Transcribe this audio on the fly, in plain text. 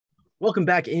Welcome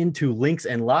back into Links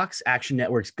and Locks, Action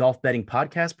Network's golf betting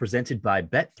podcast presented by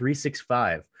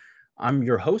Bet365. I'm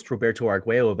your host, Roberto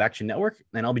Arguello of Action Network,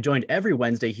 and I'll be joined every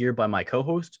Wednesday here by my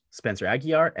co-host, Spencer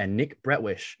Aguiar and Nick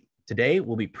Bretwish. Today,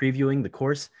 we'll be previewing the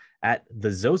course at the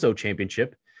Zozo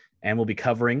Championship, and we'll be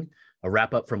covering a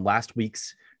wrap-up from last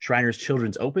week's Shriners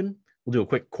Children's Open. We'll do a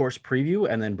quick course preview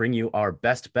and then bring you our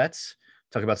best bets,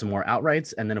 talk about some more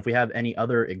outrights, and then if we have any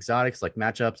other exotics like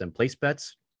matchups and place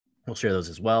bets, we'll share those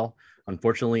as well.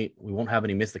 Unfortunately, we won't have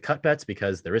any miss the cut bets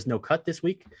because there is no cut this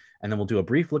week. And then we'll do a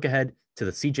brief look ahead to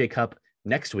the CJ Cup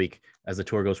next week as the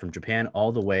tour goes from Japan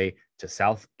all the way to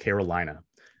South Carolina.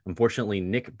 Unfortunately,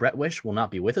 Nick Bretwish will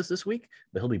not be with us this week,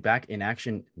 but he'll be back in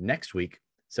action next week.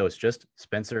 So it's just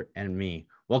Spencer and me.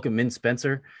 Welcome in,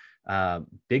 Spencer.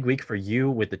 Big week for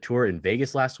you with the tour in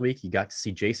Vegas last week. You got to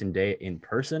see Jason Day in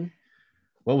person.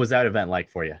 What was that event like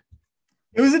for you?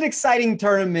 It was an exciting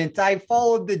tournament. I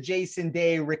followed the Jason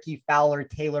Day, Ricky Fowler,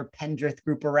 Taylor Pendrith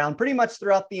group around pretty much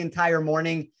throughout the entire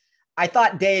morning. I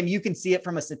thought Day, and you can see it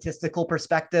from a statistical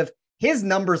perspective, his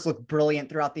numbers look brilliant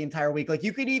throughout the entire week. Like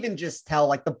you could even just tell,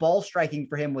 like the ball striking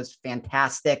for him was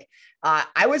fantastic.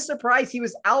 I was surprised he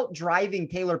was out driving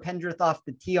Taylor Pendrith off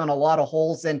the tee on a lot of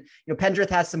holes. And, Pendrith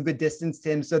has some good distance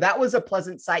to him. So that was a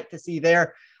pleasant sight to see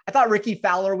there. I thought Ricky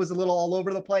Fowler was a little all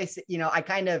over the place. I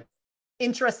kind of,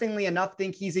 interestingly enough,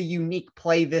 think he's a unique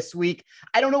play this week.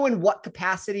 I don't know in what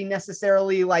capacity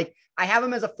necessarily. Like I have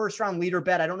him as a first round leader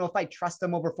bet. I don't know if I trust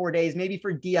him over 4 days. Maybe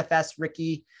for DFS,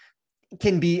 Ricky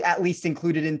can be at least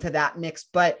included into that mix,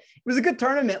 but it was a good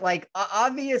tournament. Like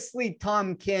obviously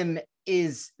Tom Kim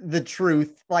is the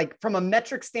truth. Like from a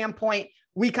metric standpoint,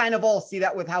 we kind of all see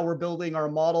that with how we're building our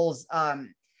models.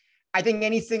 I think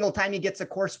any single time he gets a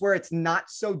course where it's not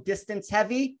so distance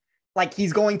heavy, like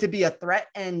he's going to be a threat.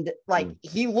 And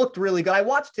he looked really good. I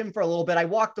watched him for a little bit. I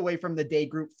walked away from the day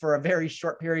group for a very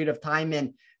short period of time.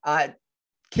 And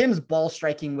Kim's ball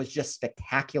striking was just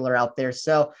spectacular out there.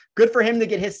 So good for him to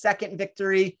get his second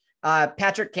victory.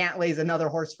 Patrick Cantlay is another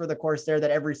horse for the course there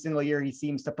that every single year he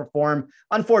seems to perform.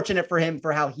 Unfortunate for him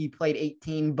for how he played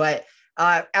 18. But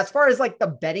as far as like the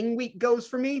betting week goes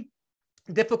for me,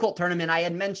 difficult tournament. I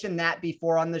had mentioned that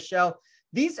before on the show.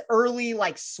 These early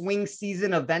like swing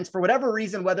season events, for whatever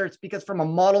reason, whether it's because from a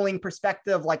modeling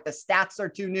perspective, like the stats are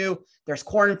too new, there's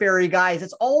Corn Ferry guys,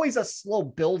 it's always a slow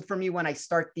build for me when I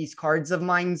start these cards of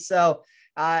mine. So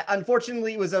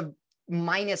unfortunately, it was a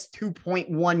minus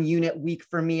 2.1 unit week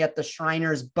for me at the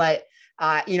Shriners, but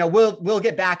we'll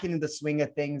get back into the swing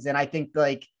of things. And I think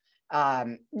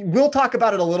we'll talk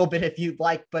about it a little bit if you'd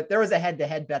like, but there was a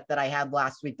head-to-head bet that I had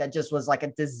last week that just was like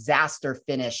a disaster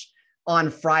finish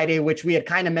on Friday, which we had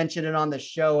kind of mentioned it on the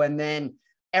show. And then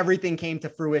everything came to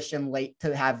fruition late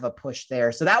to have a push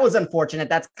there. So that was unfortunate.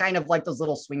 That's kind of like those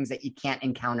little swings that you can't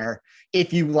encounter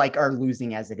if you like are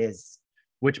losing as it is.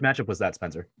 Which matchup was that,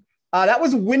 Spencer? That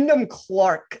was Wyndham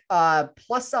Clark,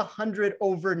 plus 100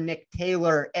 over Nick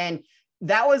Taylor. And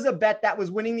that was a bet that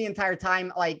was winning the entire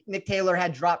time. Like Nick Taylor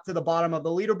had dropped to the bottom of the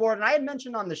leaderboard. And I had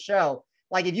mentioned on the show,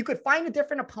 like if you could find a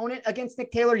different opponent against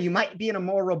Nick Taylor, you might be in a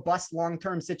more robust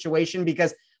long-term situation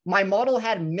because my model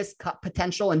had miscut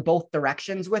potential in both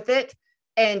directions with it.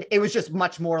 And it was just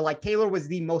much more like Taylor was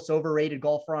the most overrated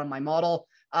golfer on my model.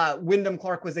 Wyndham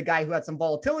Clark was a guy who had some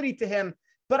volatility to him.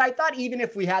 But I thought even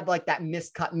if we had like that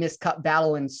miscut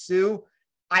battle ensue,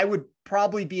 I would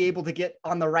probably be able to get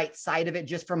on the right side of it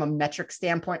just from a metric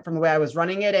standpoint from the way I was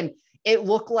running it. And it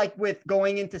looked like with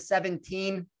going into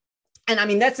 17, and I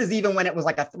mean, this is even when it was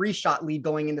like a 3-shot lead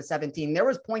going into 17. There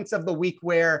was points of the week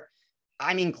where,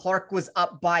 I mean, Clark was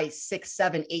up by 6,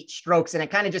 7, 8 strokes, and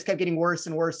it kind of just kept getting worse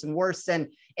and worse and worse. And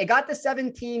it got to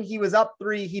 17. He was up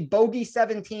 3. He bogeyed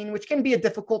 17, which can be a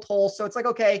difficult hole. So it's like,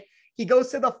 okay, he goes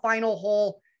to the final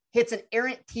hole, hits an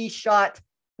errant tee shot.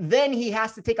 Then he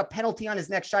has to take a penalty on his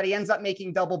next shot. He ends up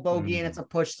making double bogey, and it's a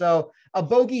push. So a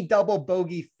bogey, double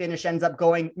bogey finish ends up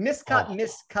going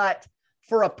miscut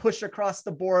for a push across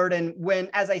the board. And when,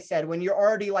 as I said, when you're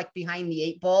already like behind the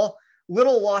 8 ball,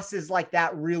 little losses like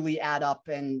that really add up.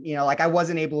 And, like I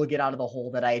wasn't able to get out of the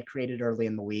hole that I had created early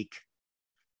in the week.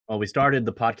 Well, we started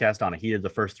the podcast on a heated the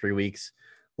first 3 weeks,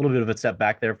 a little bit of a step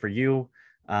back there for you.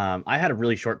 I had a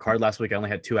really short card last week. I only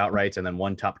had 2 outrights and then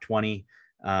 1 top 20.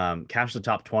 Cashed the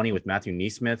top 20 with Matthew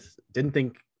Neesmith. Didn't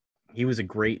think he was a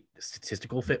great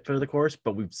statistical fit for the course,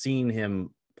 but we've seen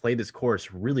him play this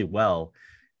course really well.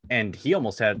 And he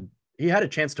had a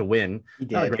chance to win.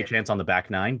 Not a great chance on the back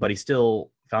 9, but he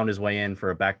still found his way in for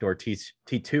a backdoor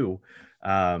T2.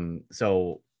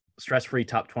 So stress-free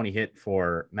top 20 hit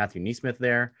for Matthew Neesmith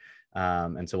there.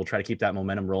 And so we'll try to keep that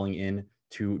momentum rolling in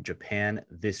to Japan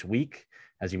this week.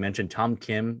 As you mentioned, Tom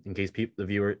Kim, in case the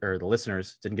viewer or the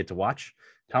listeners didn't get to watch,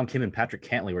 Tom Kim and Patrick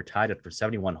Cantlay were tied up for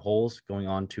 71 holes going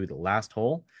on to the last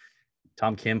hole.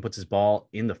 Tom Kim puts his ball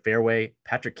in the fairway.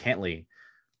 Patrick Cantlay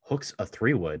hooks a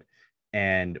 3-wood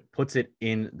and puts it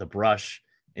in the brush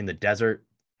in the desert.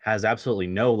 Has absolutely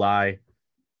no lie.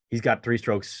 He's got 3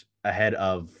 strokes ahead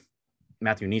of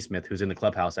Matthew Neesmith, who's in the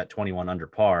clubhouse at 21 under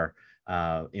par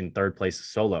in 3rd place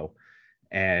solo.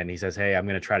 And he says, hey, I'm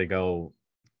going to try to go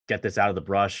get this out of the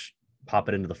brush, pop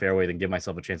it into the fairway, then give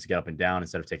myself a chance to get up and down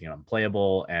instead of taking it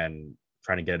unplayable and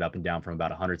trying to get it up and down from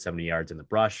about 170 yards in the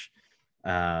brush.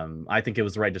 I think it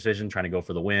was the right decision, trying to go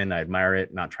for the win. I admire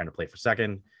it, not trying to play for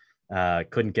second.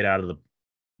 Couldn't get out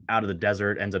of the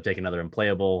desert, ends up taking another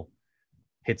unplayable,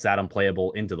 hits that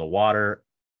unplayable into the water,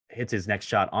 hits his next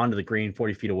shot onto the green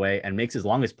 40 feet away, and makes his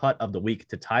longest putt of the week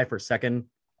to tie for second.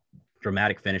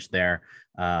 Dramatic finish there.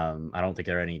 I don't think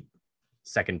there are any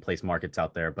second place markets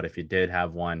out there, but if you did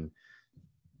have one,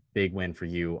 big win for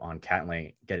you on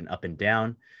Cantlay getting up and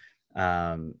down.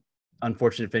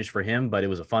 Unfortunate finish for him, but it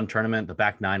was a fun tournament. The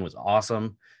back 9 was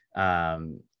awesome.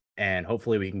 And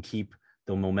hopefully we can keep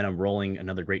the momentum rolling.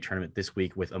 Another great tournament this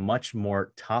week with a much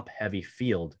more top heavy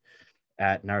field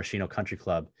at Narashino Country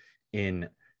Club in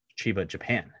Chiba,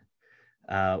 Japan.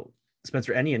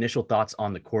 Spencer, any initial thoughts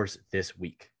on the course this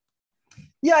week?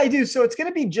 Yeah, I do. So it's going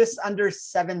to be just under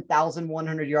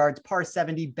 7,100 yards, par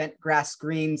 70, bent grass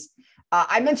greens.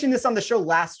 I mentioned this on the show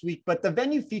last week, but the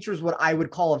venue features what I would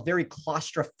call a very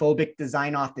claustrophobic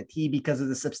design off the tee because of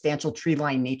the substantial tree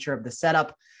line nature of the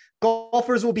setup.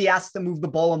 Golfers will be asked to move the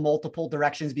ball in multiple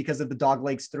directions because of the dog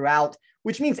legs throughout,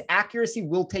 which means accuracy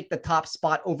will take the top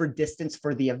spot over distance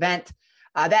for the event.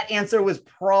 That answer was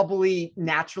probably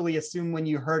naturally assumed when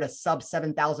you heard a sub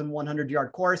 7,100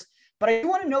 yard course. But I do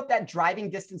want to note that driving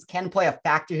distance can play a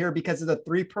factor here because of the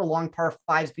 3 prolonged par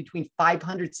 5s between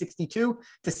 562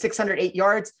 to 608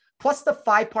 yards, plus the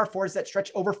 5 par 4s that stretch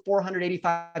over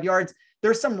 485 yards.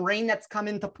 There's some rain that's come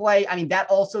into play. I mean, that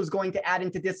also is going to add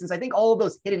into distance. I think all of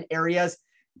those hidden areas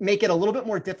make it a little bit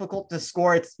more difficult to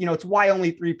score. It's why only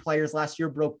 3 players last year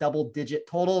broke double-digit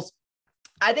totals.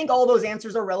 I think all those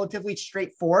answers are relatively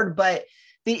straightforward, but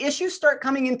the issues start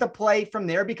coming into play from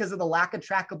there because of the lack of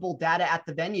trackable data at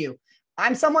the venue.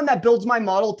 I'm someone that builds my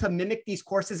model to mimic these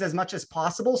courses as much as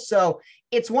possible. So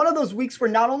it's one of those weeks where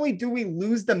not only do we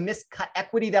lose the missed cut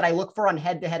equity that I look for on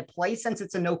head-to-head play since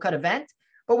it's a no-cut event,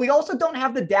 but we also don't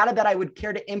have the data that I would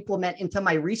care to implement into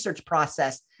my research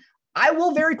process. I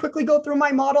will very quickly go through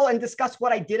my model and discuss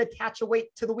what I did attach a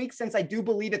weight to the week, since I do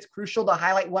believe it's crucial to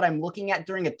highlight what I'm looking at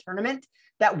during a tournament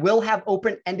that will have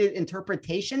open-ended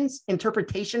interpretation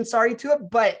to it.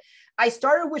 But I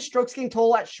started with strokes gained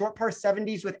total at short par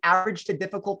 70s with average to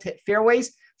difficult hit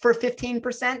fairways for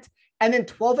 15%, and then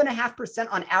 12.5%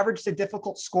 on average to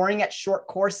difficult scoring at short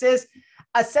courses.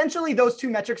 Essentially, those 2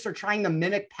 metrics are trying to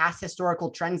mimic past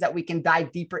historical trends that we can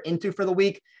dive deeper into for the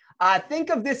week. Think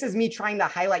of this as me trying to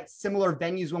highlight similar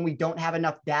venues when we don't have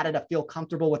enough data to feel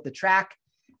comfortable with the track.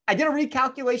 I did a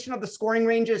recalculation of the scoring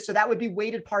ranges. So that would be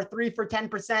weighted par 3 for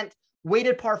 10%,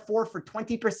 weighted par 4 for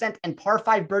 20%, and par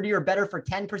 5 birdie or better for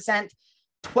 10%.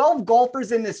 12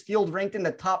 golfers in this field ranked in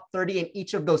the top 30 in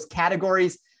each of those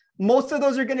categories. Most of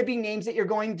those are going to be names that you're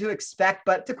going to expect,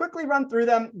 but to quickly run through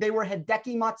them, they were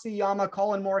Hideki Matsuyama,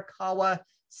 Colin Morikawa,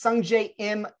 Sungjae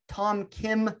Im, Tom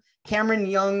Kim, Cameron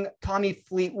Young, Tommy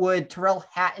Fleetwood, Terrell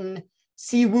Hatton,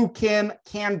 Siwoo Kim,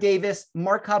 Cam Davis,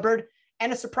 Mark Hubbard,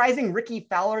 and a surprising Ricky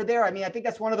Fowler there. I mean, I think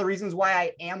that's one of the reasons why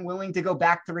I am willing to go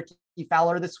back to Ricky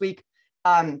Fowler this week.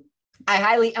 I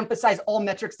highly emphasize all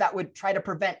metrics that would try to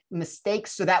prevent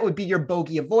mistakes. So that would be your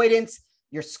bogey avoidance,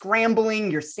 your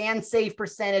scrambling, your sand save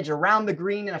percentage around the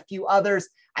green, and a few others.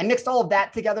 I mixed all of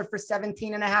that together for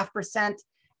 17.5%.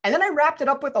 And then I wrapped it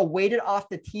up with a weighted off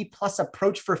the tee plus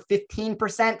approach for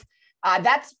 15%.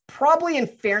 That's probably, in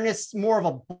fairness, more of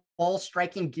a ball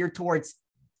striking geared towards,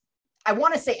 I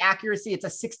want to say accuracy. It's a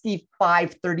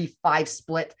 65-35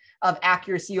 split of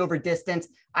accuracy over distance.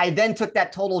 I then took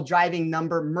that total driving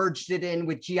number, merged it in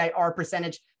with GIR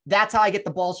percentage. That's how I get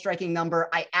the ball striking number.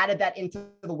 I added that into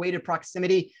the weighted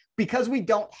proximity because we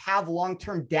don't have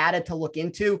long-term data to look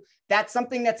into. That's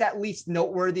something that's at least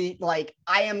noteworthy. Like,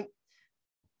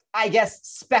 I guess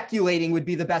speculating would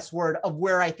be the best word of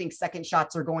where I think second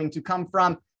shots are going to come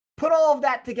from. Put all of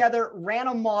that together, ran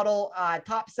a model.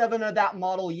 Top 7 of that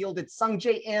model yielded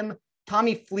Sungjae Im,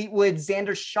 Tommy Fleetwood,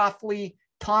 Xander Schauffele,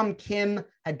 Tom Kim,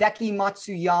 Hideki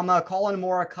Matsuyama, Colin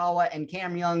Morikawa, and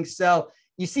Cam Young. So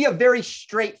you see a very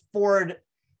straightforward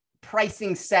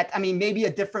pricing set. I mean, maybe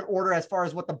a different order as far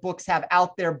as what the books have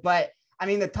out there, but I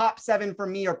mean, the top 7 for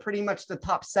me are pretty much the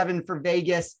top 7 for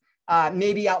Vegas.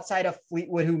 maybe outside of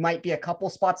Fleetwood, who might be a couple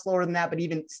spots lower than that, but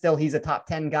even still, he's a top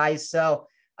 10 guy. So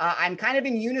I'm kind of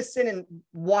in unison and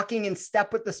walking in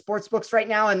step with the sports books right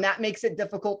now. And that makes it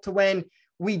difficult to win.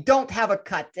 We don't have a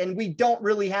cut and we don't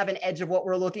really have an edge of what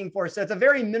we're looking for. So it's a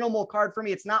very minimal card for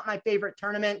me. It's not my favorite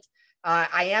tournament.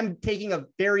 I am taking a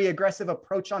very aggressive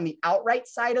approach on the outright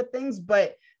side of things,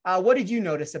 but what did you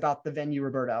notice about the venue,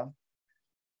 Roberto?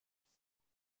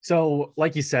 So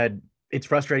like you said, it's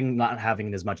frustrating not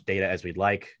having as much data as we'd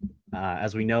like.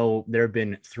 As we know, there have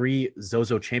been 3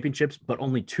 Zozo championships, but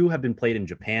only 2 have been played in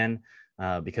Japan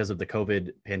because of the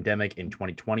COVID pandemic in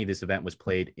 2020. This event was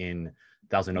played in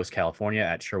Thousand Oaks, California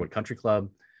at Sherwood Country Club.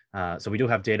 So we do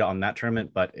have data on that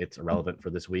tournament, but it's irrelevant for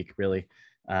this week, really.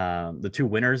 The 2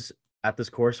 winners at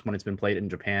this course, when it's been played in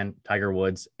Japan, Tiger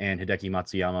Woods and Hideki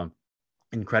Matsuyama,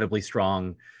 incredibly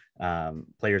strong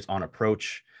players on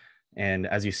approach. And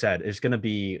as you said, it's going to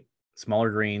be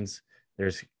smaller greens.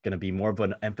 There's going to be more of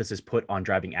an emphasis put on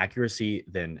driving accuracy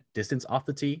than distance off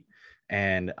the tee.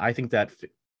 And I think that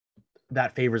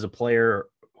that favors a player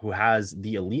who has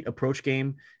the elite approach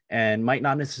game and might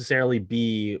not necessarily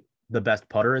be the best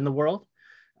putter in the world.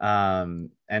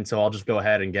 And so I'll just go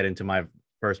ahead and get into my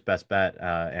first best bet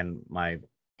and my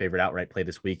favorite outright play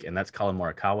this week, and that's Colin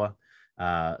Morikawa.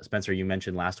 Spencer, you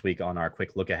mentioned last week on our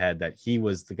quick look ahead that he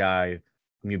was the guy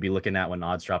whom you'd be looking at when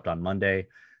odds dropped on Monday.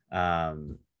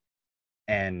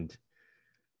 And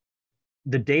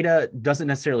the data doesn't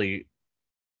necessarily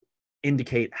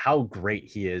indicate how great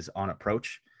he is on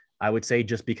approach. I would say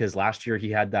just because last year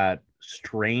he had that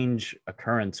strange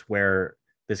occurrence where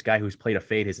this guy who's played a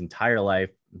fade his entire life,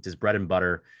 it's his bread and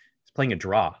butter, is playing a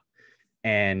draw.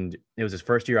 And it was his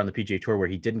first year on the PGA Tour where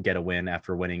he didn't get a win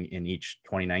after winning in each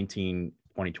 2019,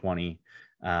 2020,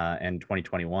 and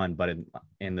 2021. But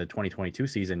in the 2022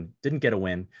 season, didn't get a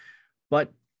win.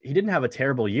 But he didn't have a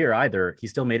terrible year either. He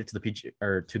still made it to the PGA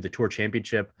or to the Tour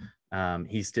Championship.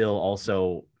 He still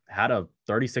also had a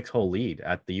 36-hole lead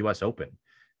at the U.S. Open.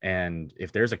 And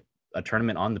if there's a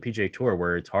tournament on the PGA Tour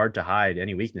where it's hard to hide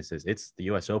any weaknesses, it's the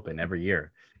U.S. Open every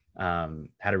year. Had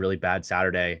a really bad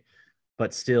Saturday,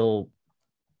 but still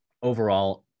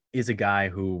overall is a guy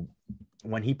who,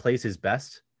 when he plays his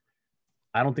best,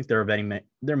 I don't think there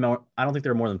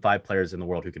are more than 5 players in the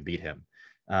world who can beat him.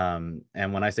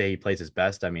 And when I say he plays his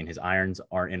best, I mean his irons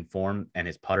are in form and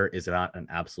his putter is not an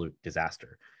absolute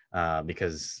disaster,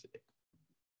 because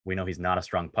we know he's not a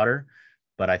strong putter.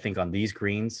 But I think on these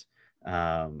greens,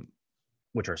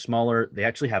 which are smaller, they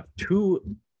actually have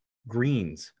 2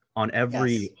 greens on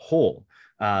every hole,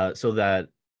 so that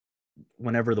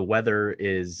whenever the weather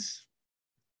is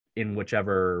in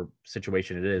whichever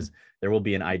situation it is, there will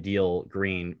be an ideal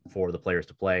green for the players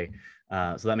to play.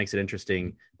 So that makes it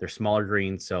interesting. They're smaller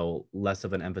greens, so less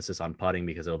of an emphasis on putting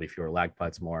because it'll be fewer lag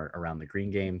putts, more around the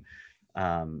green game.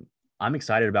 I'm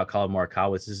excited about Colin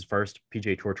Morikawa. This is his first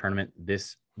PGA Tour tournament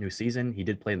this new season. He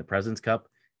did play in the President's Cup,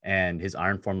 and his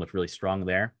iron form looked really strong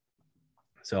there.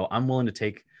 So I'm willing to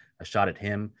take a shot at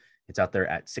him. It's out there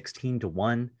at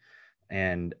 16-1.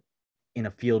 And in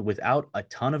a field without a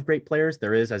ton of great players,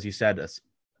 there is, as you said,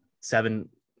 7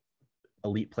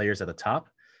 elite players at the top,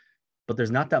 but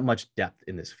there's not that much depth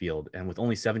in this field. And with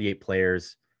only 78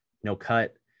 players, no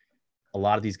cut, a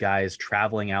lot of these guys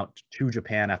traveling out to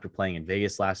Japan after playing in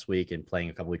Vegas last week and playing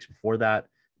a couple weeks before that.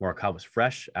 Morikawa was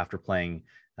fresh after playing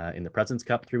in the President's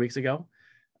Cup 3 weeks ago.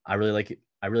 I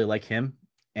really like him.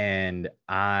 And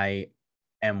I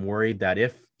am worried that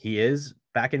if he is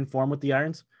back in form with the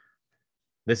irons,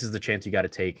 this is the chance you got to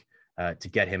take to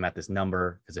get him at this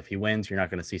number. Because if he wins, you're not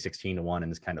going to see 16-1 in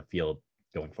this kind of field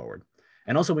going forward.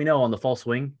 And also, we know on the fall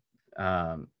swing,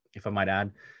 if I might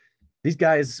add, these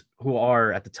guys who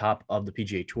are at the top of the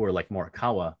PGA Tour, like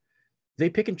Morikawa,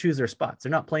 they pick and choose their spots.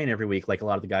 They're not playing every week like a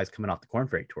lot of the guys coming off the Corn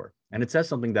Ferry Tour. And it says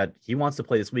something that he wants to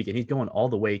play this week, and he's going all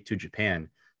the way to Japan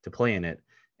to play in it.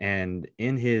 And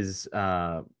in his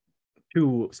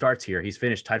 2 starts here, he's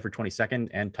finished tied for 22nd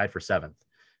and tied for 7th.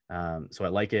 So I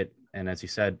like it. And as you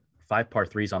said, 5 par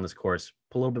 3s on this course,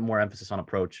 put a little bit more emphasis on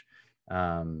approach.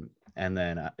 And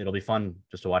then it'll be fun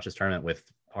just to watch this tournament with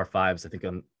par 5s, I think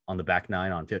on the back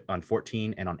 9, on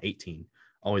 14 and on 18.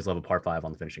 Always love a par 5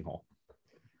 on the finishing hole.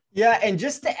 Yeah. And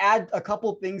just to add a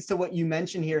couple things to what you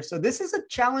mentioned here. So this is a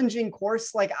challenging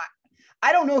course. Like,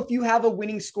 I don't know if you have a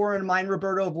winning score in mind,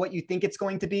 Roberto, of what you think it's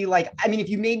going to be. Like, I mean, if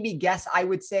you made me guess, I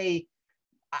would say,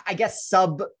 I guess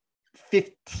sub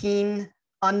 15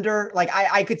 under. Like,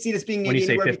 I could see this being when maybe you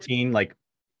say 15, like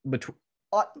between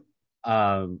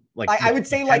I would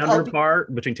say 10 like under par,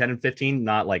 between 10 and 15,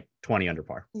 not like 20 under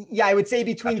par. Yeah, I would say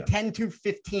between Gotcha. 10 to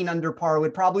 15 under par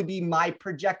would probably be my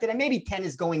projected, and maybe 10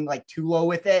 is going like too low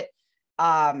with it.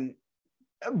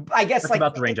 I guess that's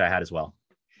about the range I had as well.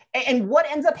 And what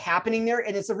ends up happening there,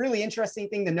 and it's a really interesting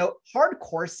thing to note, hard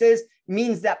courses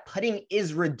means that putting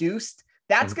is reduced.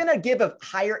 That's going to give a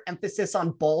higher emphasis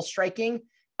on ball striking.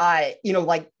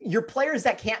 Like your players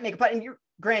that can't make a putt, and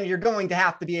granted, you're going to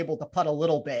have to be able to putt a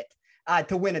little bit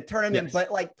to win a tournament, yes.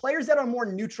 But like players that are more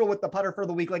neutral with the putter for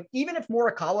the week, like even if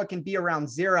Morikawa can be around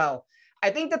 0, I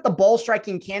think that the ball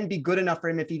striking can be good enough for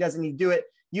him if he doesn't need to do it.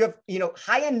 You have,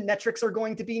 high-end metrics are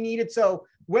going to be needed. So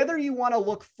whether you want to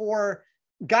look for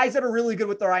guys that are really good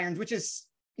with their irons, which is,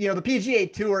 the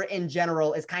PGA Tour in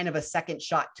general is kind of a second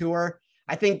shot tour.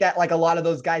 I think that like a lot of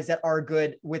those guys that are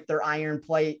good with their iron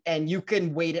play, and you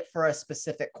can weight it for a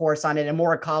specific course on it. And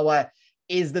Morikawa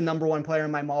is the number 1 player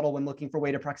in my model when looking for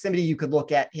weighted proximity. You could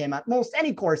look at him at most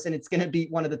any course, and it's going to be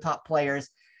one of the top players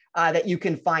that you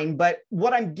can find. But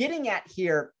what I'm getting at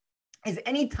here is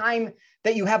anytime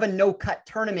that you have a no-cut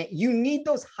tournament, you need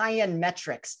those high-end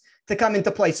metrics to come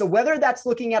into play. So whether that's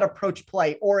looking at approach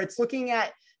play, or it's looking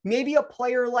at maybe a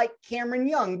player like Cameron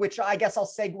Young, which I guess I'll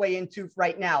segue into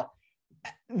right now,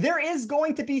 there is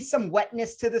going to be some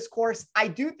wetness to this course. I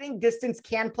do think distance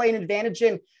can play an advantage.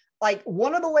 And like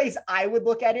one of the ways I would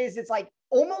look at it is it's like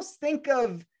almost think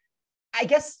of, I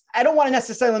guess I don't want to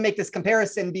necessarily make this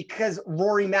comparison because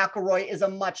Rory McIlroy is a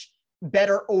much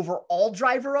better overall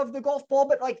driver of the golf ball,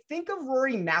 but like think of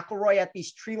Rory McIlroy at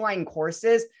these tree line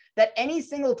courses that any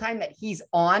single time that he's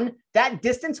on, that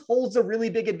distance holds a really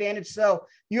big advantage. So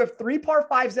you have 3 par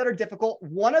 5s that are difficult.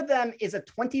 One of them is a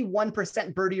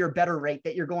 21% birdie or better rate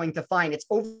that you're going to find. It's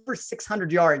over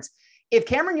 600 yards. If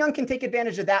Cameron Young can take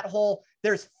advantage of that hole,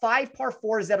 there's 5 par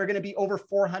 4s that are going to be over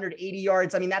 480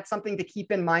 yards. I mean, that's something to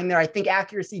keep in mind there. I think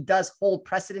accuracy does hold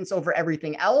precedence over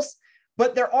everything else.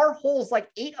 But there are holes, like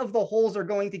 8 of the holes are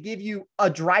going to give you a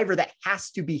driver that has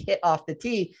to be hit off the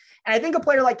tee. And I think a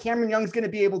player like Cameron Young is going to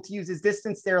be able to use his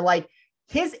distance there. Like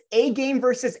his A game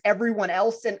versus everyone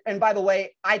else. And by the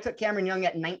way, I took Cameron Young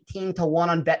at 19-1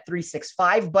 on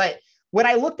Bet365. But when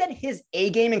I looked at his A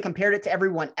game and compared it to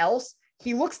everyone else,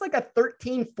 he looks like a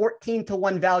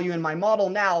 13-14-1 value in my model.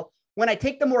 Now, when I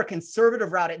take the more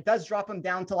conservative route, it does drop him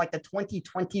down to like the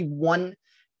 20-21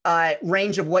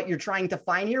 range of what you're trying to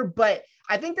find here. But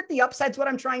I think that the upside's what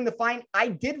I'm trying to find. I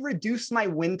did reduce my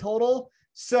win total.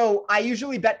 So I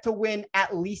usually bet to win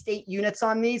at least 8 units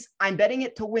on these. I'm betting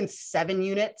it to win 7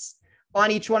 units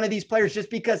on each one of these players, just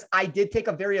because I did take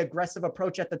a very aggressive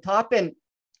approach at the top. And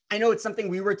I know it's something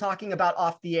we were talking about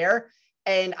off the air.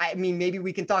 And I mean, maybe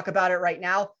we can talk about it right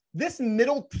now. This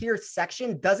middle tier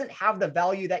section doesn't have the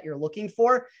value that you're looking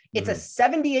for. It's a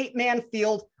 78-man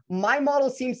field. My model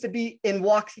seems to be in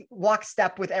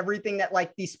lockstep with everything that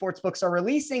like these sports books are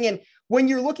releasing. And when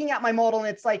you're looking at my model, and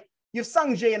it's like you have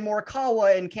Sungjae and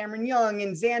Morikawa and Cameron Young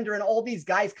and Xander and all these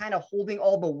guys kind of holding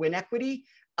all the win equity,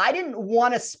 I didn't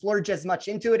want to splurge as much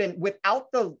into it. And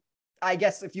without the, I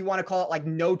guess if you want to call it like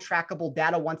no trackable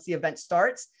data once the event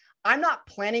starts, I'm not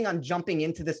planning on jumping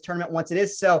into this tournament once it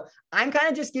is. So I'm kind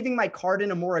of just giving my card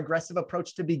in a more aggressive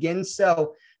approach to begin.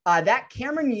 So that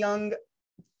Cameron Young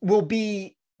will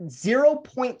be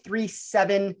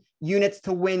 0.37 units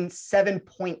to win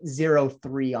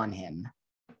 7.03 on him.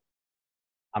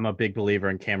 I'm a big believer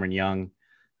in Cameron Young.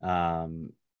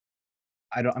 I'm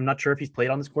not sure if he's played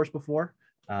on this course before,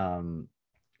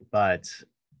 but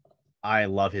I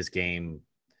love his game.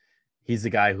 He's the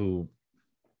guy who,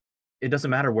 it doesn't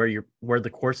matter where the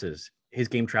course is. His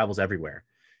game travels everywhere.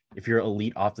 If you're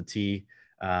elite off the tee,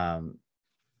 and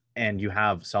you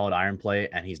have solid iron play,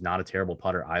 and he's not a terrible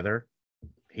putter either,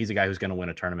 he's a guy who's going to win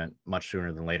a tournament much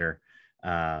sooner than later.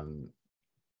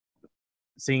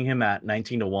 Seeing him at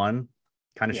 19-1,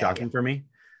 kind of shocking for me.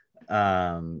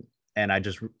 And I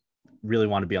just really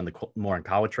want to be on the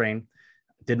Morikawa train.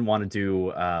 Didn't want to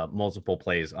do multiple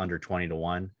plays under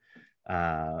 20-1.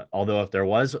 Although if there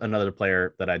was another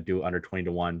player that I'd do under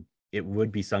 20-1, it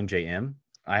would be Sungjae Im.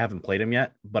 I haven't played him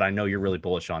yet, but I know you're really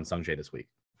bullish on Sungjae this week.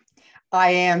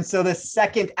 I am. So the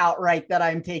second outright that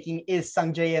I'm taking is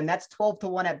Sungjae Im. That's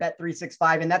 12-1 at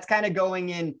Bet365. And that's kind of going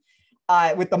in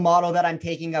with the model that I'm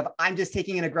taking of, I'm just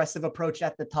taking an aggressive approach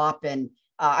at the top, and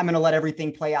I'm going to let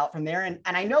everything play out from there. And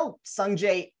I know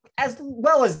Sungjae, as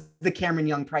well as the Cameron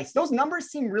Young price, those numbers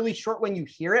seem really short when you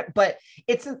hear it, but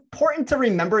it's important to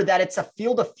remember that it's a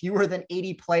field of fewer than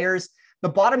 80 players. The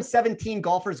bottom 17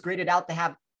 golfers graded out to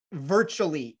have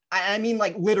virtually, I mean,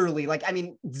 like literally, like, I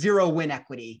mean, 0 win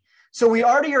equity. So we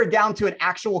already are down to an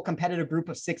actual competitive group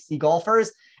of 60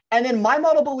 golfers. And then my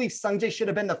model believes Sungjae should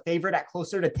have been the favorite at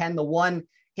closer to 10-1.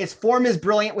 His form is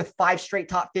brilliant with 5 straight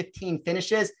top 15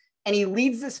 finishes, and he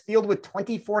leads this field with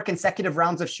 24 consecutive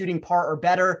rounds of shooting par or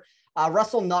better.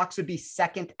 Russell Knox would be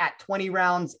second at 20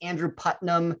 rounds. Andrew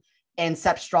Putnam and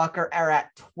Sepp Straka are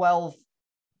at 12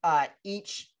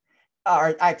 each.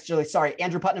 Or actually, sorry,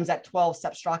 Andrew Putnam's at 12,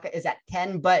 Sepp Straka is at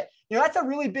 10. But, that's a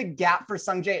really big gap for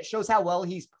Sungjae. It shows how well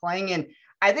he's playing. And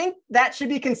I think that should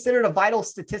be considered a vital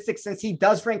statistic since he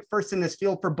does rank first in this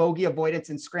field for bogey avoidance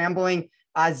and scrambling.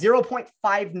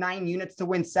 0.59 units to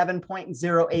win,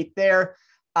 7.08 there.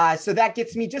 So that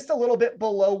gets me just a little bit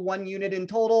below 1 unit in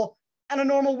total. On a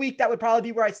normal week, that would probably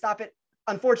be where I stop it.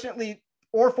 Unfortunately,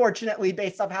 or fortunately,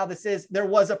 based off how this is, there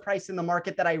was a price in the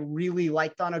market that I really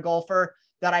liked on a golfer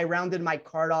that I rounded my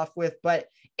card off with. But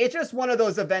it's just one of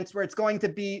those events where it's going to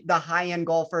be the high-end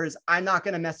golfers. I'm not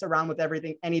going to mess around with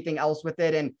anything else with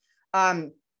it. And,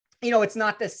 it's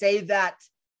not to say that,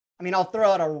 I'll throw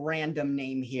out a random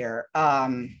name here.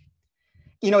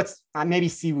 It's maybe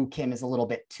Siwoo Kim is a little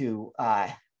bit too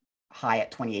high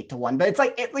at 28-1, but it's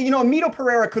like, Mito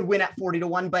Pereira could win at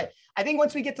 40-1, but I think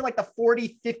once we get to like the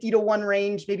 40, 50-1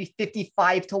 range, maybe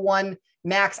 55-1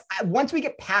 max, once we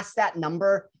get past that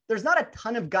number, there's not a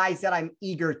ton of guys that I'm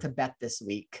eager to bet this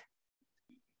week.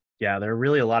 Yeah, there are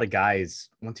really a lot of guys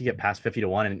once you get past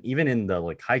 50-1, and even in the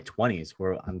like high 20s,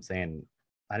 where I'm saying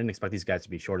I didn't expect these guys to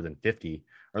be shorter than 50,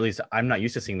 or at least I'm not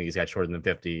used to seeing these guys shorter than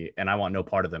 50, and I want no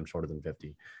part of them shorter than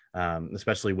 50,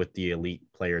 especially with the elite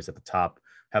players at the top.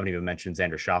 Haven't even mentioned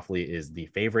Xander Schauffele is the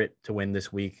favorite to win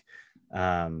this week.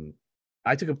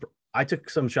 I took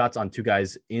some shots on two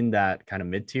guys in that kind of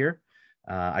mid tier.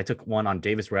 I took one on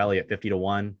Davis Riley at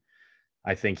 50-1.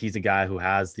 I think he's a guy who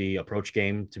has the approach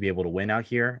game to be able to win out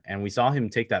here. And we saw him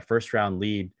take that first round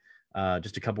lead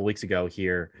just a couple weeks ago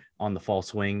here on the fall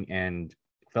swing and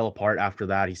fell apart after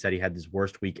that. He said he had his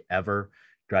worst week ever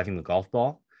driving the golf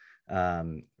ball.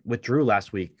 Withdrew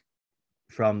last week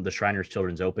from the Shriners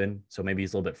Children's Open. So maybe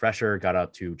he's a little bit fresher, got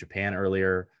out to Japan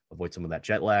earlier, avoid some of that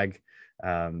jet lag.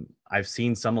 I've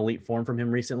seen some elite form from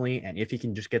him recently, and if he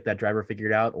can just get that driver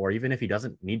figured out, or even if he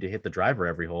doesn't need to hit the driver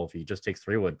every hole, if he just takes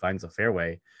 3-wood, finds a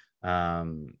fairway,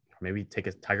 maybe take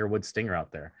a Tiger Woods stinger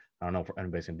out there. I don't know if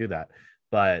anybody's gonna do that,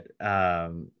 but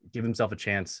give himself a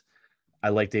chance. I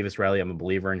like Davis Riley. I'm a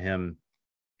believer in him.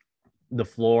 The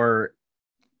floor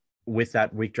with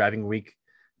that weak driving week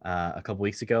a couple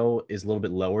weeks ago is a little bit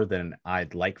lower than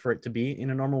I'd like for it to be in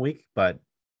a normal week, but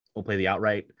we'll play the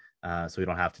outright. So we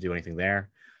don't have to do anything there.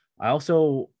 I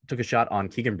also took a shot on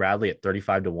Keegan Bradley at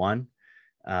 35-1.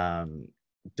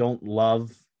 Don't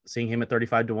love seeing him at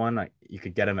 35-1. You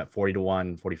could get him at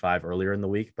 40-1, 45 earlier in the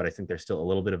week, but I think there's still a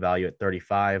little bit of value at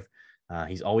 35.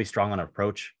 He's always strong on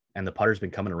approach, and the putter's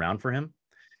been coming around for him.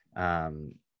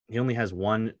 He only has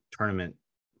one tournament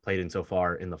played in so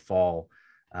far in the fall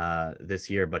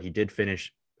this year, but he did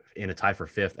finish in a tie for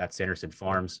 5th at Sanderson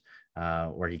Farms,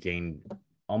 where he gained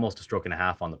almost a stroke and a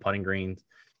half on the putting greens,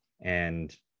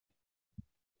 and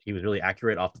he was really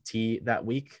accurate off the tee that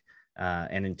week.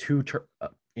 And in two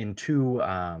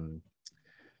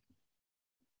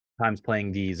times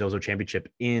playing the Zozo Championship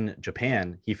in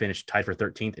Japan, he finished tied for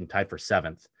 13th and tied for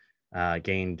 7th.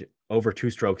 Gained over 2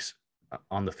 strokes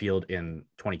on the field in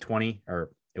 2020,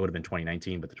 or it would have been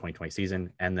 2019, but the 2020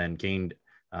 season, and then gained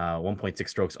 1.6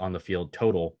 strokes on the field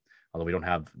total, although we don't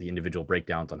have the individual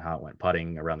breakdowns on how it went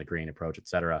putting, around the green, approach,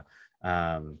 etc.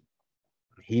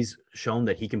 He's shown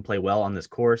that he can play well on this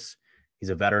course. He's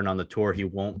a veteran on the tour. He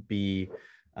won't be,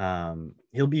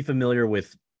 he'll be familiar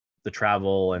with the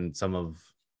travel and some of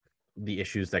the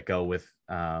issues that go with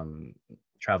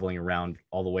traveling around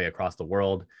all the way across the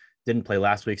world. Didn't play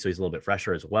last week, so he's a little bit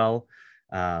fresher as well.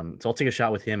 So I'll take a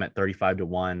shot with him at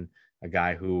 35-1, a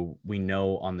guy who we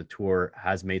know on the tour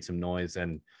has made some noise,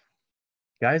 and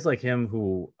guys like him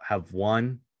who have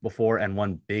won before and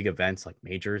won big events like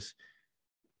majors,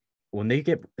 when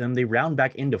they round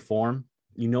back into form,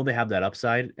 they have that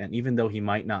upside. And even though he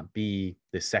might not be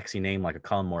this sexy name like a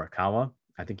Colin Morikawa,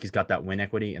 I think he's got that win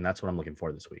equity, and that's what I'm looking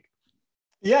for this week.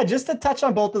 Yeah, just to touch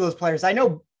on both of those players, I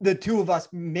know the two of us,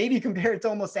 maybe compared to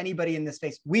almost anybody in this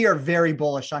space, we are very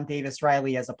bullish on Davis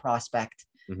Riley as a prospect.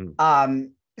 Mm-hmm.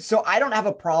 So I don't have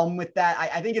a problem with that.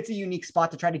 I think it's a unique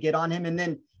spot to try to get on him. And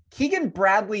then Keegan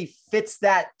Bradley fits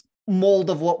that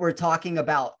mold of what we're talking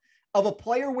about, of a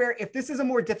player where if this is a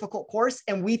more difficult course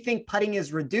and we think putting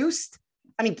is reduced,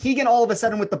 Keegan all of a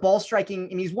sudden with the ball striking,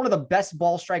 and he's one of the best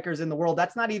ball strikers in the world.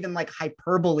 That's not even like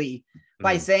hyperbole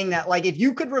by saying that. Like, if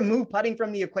you could remove putting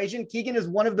from the equation, Keegan is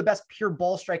one of the best pure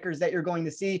ball strikers that you're going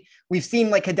to see. We've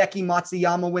seen like Hideki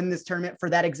Matsuyama win this tournament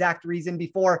for that exact reason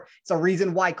before. It's a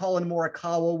reason why Colin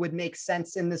Morikawa would make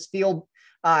sense in this field.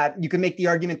 You can make the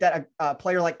argument that a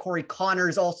player like Corey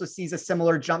Connors also sees a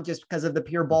similar jump just because of the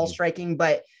pure ball striking.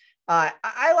 But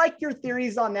I like your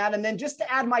theories on that. And then just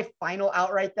to add my final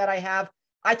outright that I have,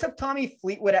 I took Tommy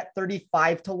Fleetwood at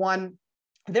 35-1.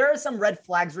 There are some red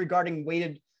flags regarding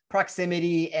weighted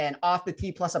proximity and off the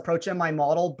tee plus approach in my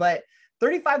model, but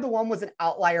 35-1 was an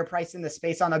outlier price in the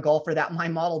space on a golfer that my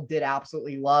model did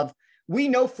absolutely love. We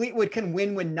know Fleetwood can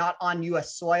win when not on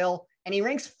US soil, and he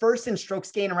ranks first in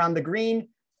strokes gain around the green,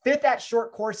 fifth at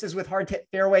short courses with hard hit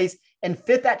fairways, and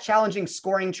fifth at challenging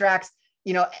scoring tracks.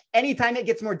 You know, anytime it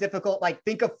gets more difficult, like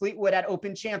think of Fleetwood at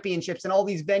Open Championships and all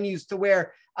these venues to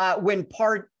where when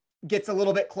par gets a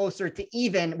little bit closer to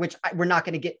even, which we're not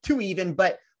going to get too even,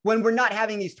 but when we're not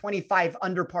having these 25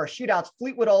 under par shootouts,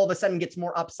 Fleetwood all of a sudden gets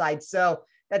more upside. So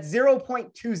that's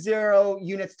 0.20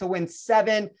 units to win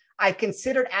 7. I've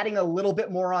considered adding a little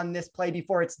bit more on this play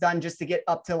before it's done, just to get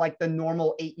up to like the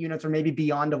normal 8 units or maybe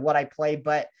beyond of what I play.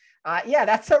 But yeah,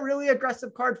 that's a really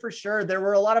aggressive card for sure. There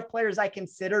were a lot of players I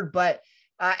considered, but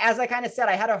as I kind of said,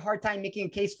 I had a hard time making a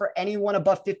case for anyone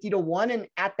above 50-1. And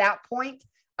at that point,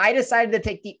 I decided to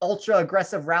take the ultra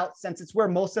aggressive route since it's where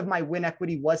most of my win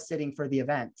equity was sitting for the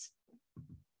event.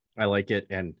 I like it.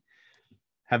 And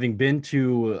having been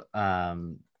to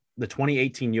the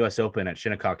 2018 US Open at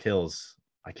Shinnecock Hills,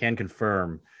 I can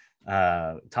confirm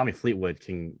Tommy Fleetwood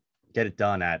can get it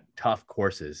done at tough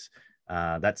courses.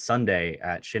 That Sunday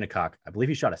at Shinnecock, I believe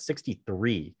he shot a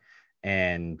 63,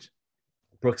 and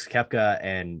Brooks Koepka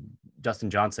and Dustin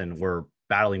Johnson were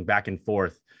battling back and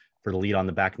forth for the lead on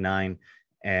the back 9.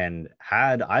 And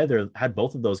had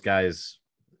both of those guys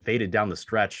faded down the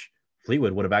stretch,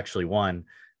 Fleetwood would have actually won.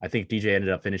 I think DJ ended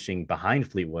up finishing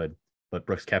behind Fleetwood, but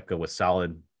Brooks Koepka was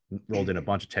solid, rolled in a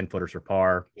bunch of 10-footers for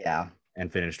par. Yeah.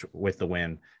 And finished with the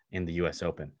win in the US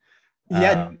Open.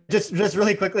 Yeah, just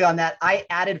really quickly on that, I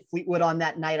added Fleetwood on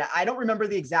that night. I don't remember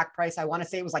the exact price. I want to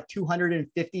say it was like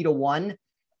 250-1.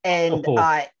 And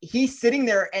he's sitting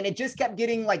there, and it just kept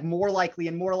getting like more likely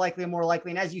and more likely and more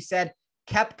likely. And as you said,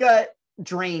 Koepka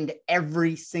drained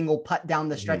every single putt down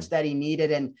the stretch that he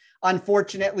needed. And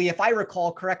unfortunately, if I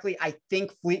recall correctly, I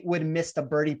think Fleetwood missed a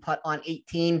birdie putt on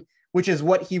 18, which is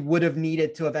what he would have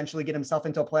needed to eventually get himself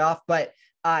into a playoff. But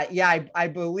yeah, I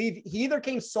believe he either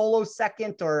came solo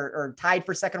second or tied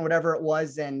for second, whatever it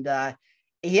was. And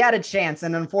he had a chance.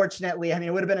 And unfortunately, I mean,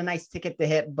 it would have been a nice ticket to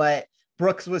hit, but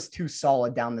Brooks was too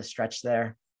solid down the stretch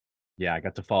there. Yeah, I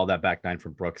got to follow that back 9 for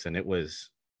Brooks, and it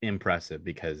was impressive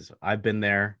because I've been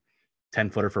there,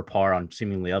 10-footer for par on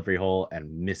seemingly every hole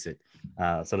and miss it.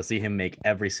 So to see him make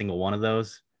every single one of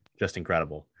those, just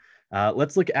incredible.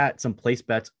 Let's look at some place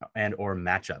bets and or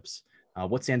matchups.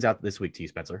 What stands out this week to you,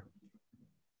 Spencer?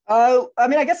 I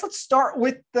mean, I guess let's start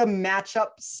with the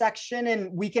matchup section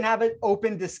and we can have an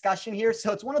open discussion here.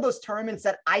 So it's one of those tournaments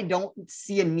that I don't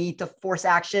see a need to force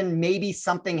action. Maybe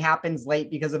something happens late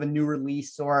because of a new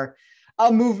release or a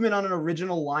movement on an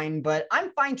original line, but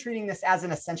I'm fine treating this as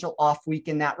an essential off week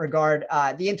in that regard.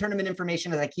 The in-tournament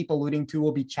information, as I keep alluding to,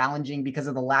 will be challenging because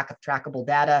of the lack of trackable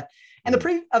data. And the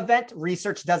pre-event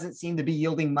research doesn't seem to be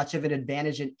yielding much of an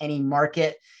advantage in any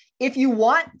market. If you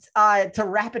want to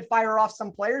rapid fire off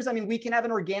some players, I mean, we can have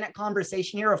an organic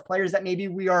conversation here of players that maybe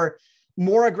we are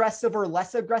more aggressive or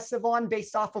less aggressive on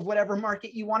based off of whatever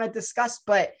market you want to discuss.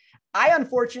 But I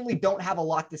unfortunately don't have a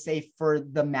lot to say for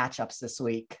the matchups this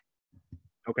week.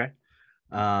 Okay.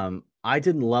 I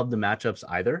didn't love the matchups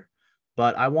either,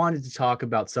 but I wanted to talk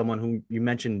about someone who you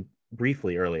mentioned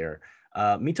briefly earlier,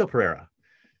 Mito Pereira.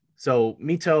 So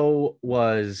Mito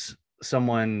was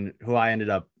someone who I ended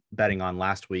up betting on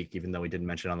last week, even though we didn't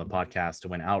mention it on the podcast, to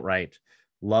win outright.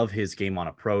 Love his game on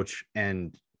approach,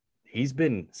 and he's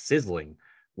been sizzling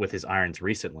with his irons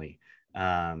recently.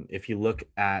 If you look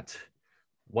at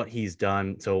what he's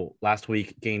done, so last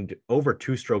week gained over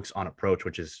 2 strokes on approach,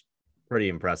 which is pretty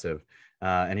impressive.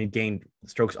 And he gained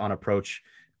strokes on approach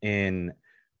in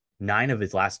 9 of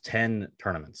his last 10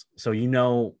 tournaments. So, you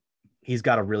know, he's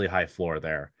got a really high floor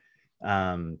there.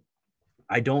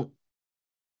 I don't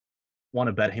want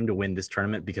to bet him to win this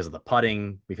tournament because of the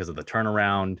putting, because of the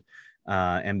turnaround,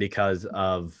 and because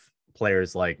of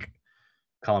players like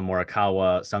Colin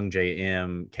Morikawa, Sung Jae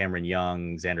Im, Cameron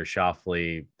Young, Xander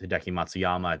Schauffele, Hideki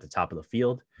Matsuyama at the top of the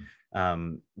field.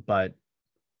 But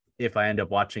if I end up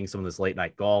watching some of this late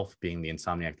night golf, being the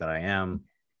insomniac that I am,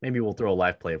 maybe we'll throw a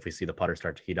live play if we see the putter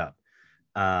start to heat up.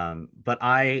 But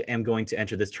I am going to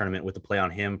enter this tournament with a play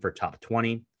on him for top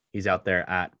 20. He's out there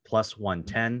at plus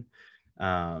 110.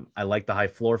 I like the high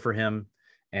floor for him.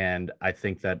 And I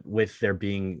think that with there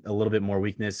being a little bit more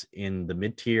weakness in the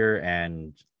mid tier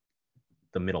and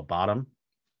the middle bottom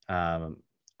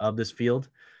of this field,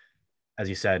 as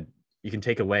you said, you can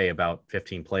take away about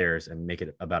 15 players and make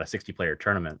it about a 60 player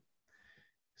tournament.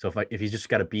 So if he's just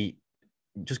got to beat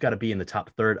just got to be in the top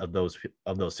third of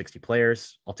those 60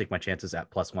 players. I'll take my chances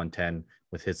at plus 110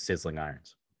 with his sizzling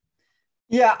irons.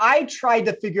 Yeah, I tried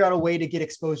to figure out a way to get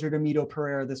exposure to Mito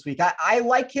Pereira this week. I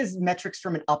like his metrics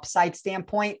from an upside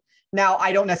standpoint. Now,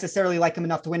 I don't necessarily like him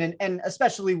enough to win, and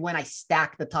especially when I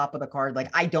stack the top of the card, like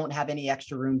I don't have any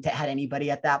extra room to add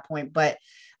anybody at that point. But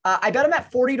I bet him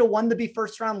at 40-1 to be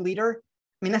first round leader.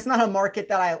 I mean, that's not a market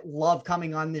that I love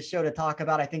coming on this show to talk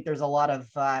about. I think there's a lot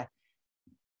of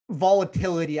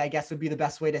volatility, I guess would be the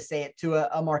best way to say it, to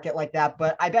a market like that.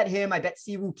 But I bet him, I bet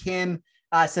Siwoo Kim,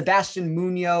 Sebastian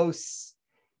Munoz,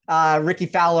 Ricky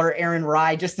Fowler, Aaron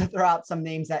Rai, just to throw out some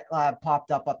names that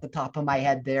popped up the top of my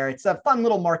head there. It's a fun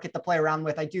little market to play around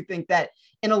with. I do think that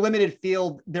in a limited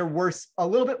field, there were a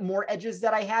little bit more edges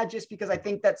that I had, just because I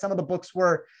think that some of the books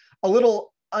were a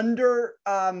little under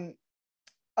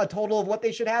a total of what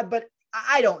they should have, but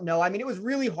I don't know. I mean, it was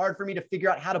really hard for me to figure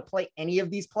out how to play any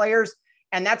of these players.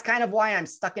 And that's kind of why I'm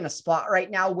stuck in a spot right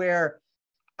now where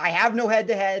I have no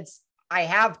head-to-heads. I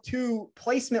have 2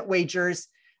 placement wagers,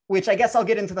 which I guess I'll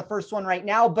get into the first one right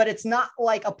now, but it's not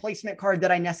like a placement card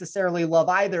that I necessarily love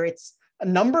either. It's a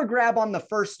number grab on the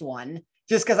first one,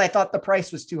 just because I thought the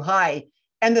price was too high.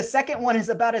 And the second one is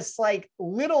about as like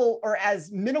little or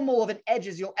as minimal of an edge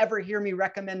as you'll ever hear me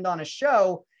recommend on a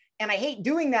show. And I hate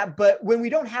doing that, but when we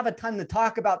don't have a ton to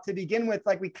talk about to begin with,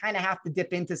 like we kind of have to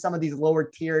dip into some of these lower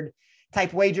tiered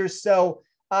type wagers. So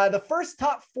the first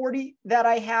top 40 that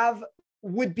I have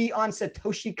would be on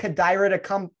Satoshi Kodaira to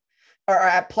come or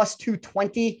at plus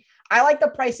 220. I like the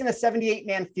price in a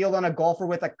 78-man field on a golfer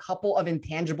with a couple of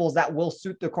intangibles that will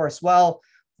suit the course well.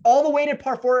 All the weighted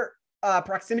par 4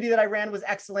 proximity that I ran was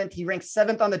excellent. He ranks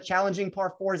 7th on the challenging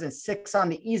par 4s and 6th on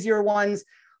the easier ones.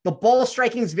 The ball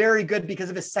striking is very good because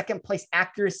of his second place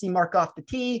accuracy mark off the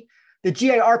tee. The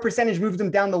GIR percentage moved him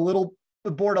down the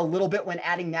board a little bit when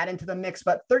adding that into the mix,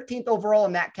 but 13th overall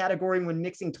in that category when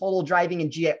mixing total driving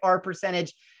and GIR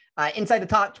percentage. Inside the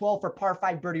top 12 for par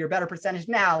 5 birdie or better percentage.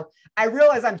 Now, I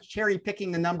realize I'm cherry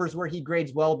picking the numbers where he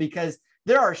grades well, because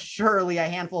there are surely a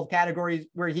handful of categories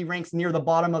where he ranks near the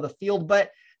bottom of the field, but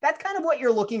that's kind of what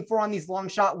you're looking for on these long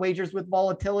shot wagers with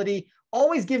volatility.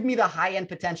 Always give me the high end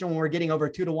potential when we're getting over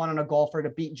 2-1 on a golfer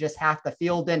to beat just half the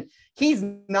field. And he's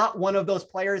not one of those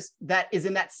players that is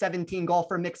in that 17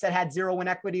 golfer mix that had 0 win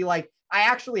equity. Like, I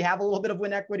actually have a little bit of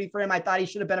win equity for him. I thought he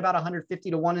should have been about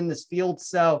 150-1 in this field.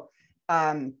 So,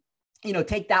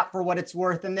 take that for what it's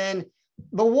worth. And then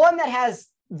the one that has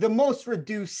the most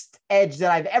reduced edge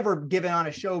that I've ever given on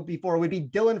a show before would be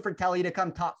Dylan Fratelli to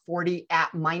come top 40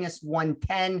 at minus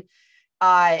 110.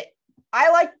 I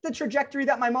like the trajectory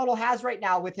that my model has right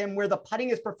now with him, where the putting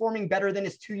is performing better than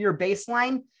his 2-year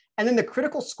baseline. And then the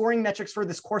critical scoring metrics for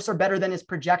this course are better than his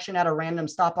projection at a random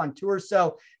stop on tour.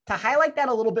 So to highlight that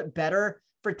a little bit better,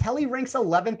 Fratelli ranks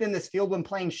 11th in this field when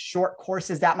playing short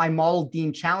courses that my model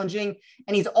deemed challenging.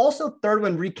 And he's also 3rd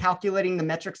when recalculating the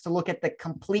metrics to look at the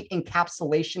complete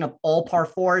encapsulation of all par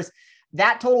 4s.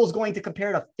 That total is going to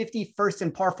compare to 51st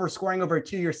in par 4 scoring over a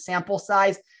 2-year sample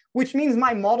size, which means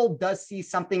my model does see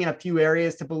something in a few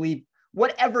areas to believe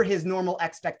whatever his normal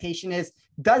expectation is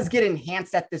does get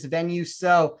enhanced at this venue.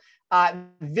 So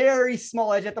very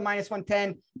small edge at the minus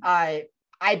 110.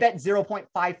 I bet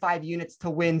 0.55 units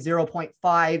to win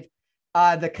 0.5.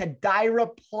 The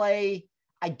Kodaira play,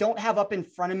 I don't have up in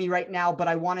front of me right now, but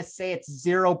I want to say it's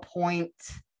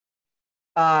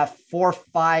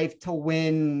 0.45 to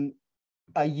win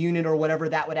a unit or whatever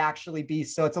that would actually be.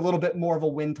 So it's a little bit more of a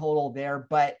win total there,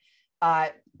 but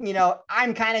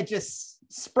I'm kind of just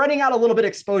spreading out a little bit of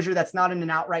exposure that's not in an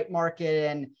outright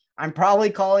market. And I'm probably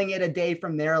calling it a day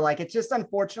from there. Like, it's just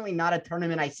unfortunately not a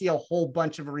tournament I see a whole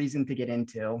bunch of reason to get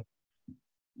into.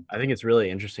 I think it's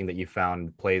really interesting that you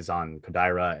found plays on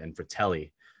Kodaira and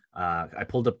Fratelli. I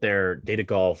pulled up their data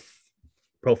golf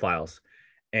profiles,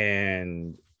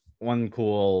 and one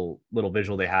cool little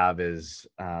visual they have is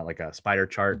like a spider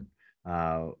chart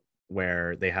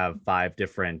where they have 5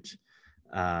 different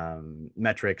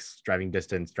metrics: driving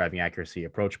distance, driving accuracy,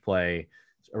 approach play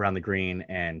around the green,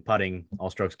 and putting, all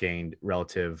strokes gained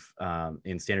relative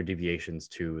in standard deviations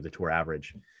to the tour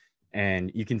average.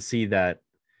 And you can see that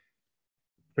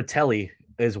Fratelli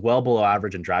is well below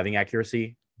average in driving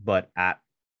accuracy, but at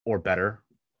or better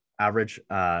average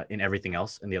in everything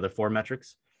else in the other 4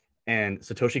 metrics. And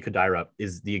Satoshi Kodaira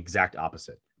is the exact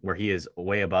opposite, where he is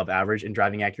way above average in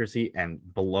driving accuracy and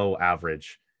below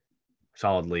average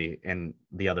solidly in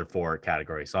the other 4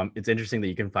 categories. So it's interesting that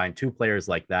you can find 2 players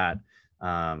like that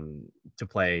to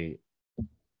play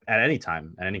at any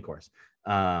time, at any course.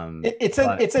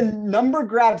 It's a number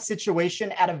grab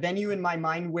situation at a venue in my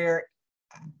mind where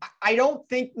I don't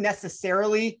think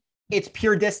necessarily it's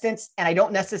pure distance, and I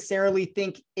don't necessarily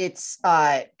think it's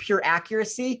pure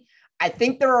accuracy. I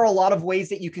think there are a lot of ways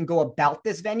that you can go about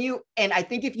this venue. And I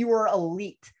think if you were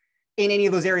elite in any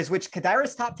of those areas, which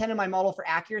Kadira's top 10 in my model for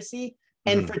accuracy,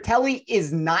 and Fratelli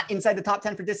is not inside the top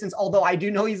 10 for distance, although I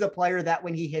do know he's a player that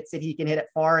when he hits it, he can hit it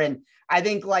far. And I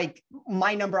think like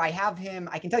my number, I have him,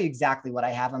 I can tell you exactly what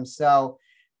I have him. So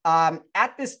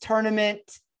at this tournament,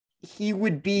 he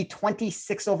would be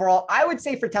 26 overall. I would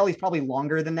say Fratelli's probably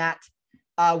longer than that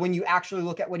when you actually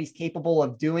look at what he's capable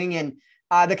of doing. And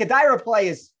the Kadira play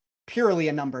is purely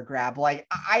a number grab. Like,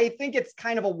 I think it's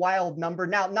kind of a wild number.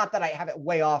 Now, not that I have it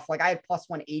way off. Like, I have plus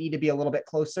 180 to be a little bit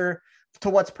closer to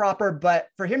what's proper, but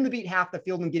for him to beat half the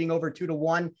field and getting over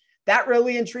 2-1, that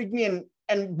really intrigued me.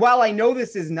 And while I know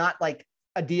this is not like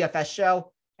a DFS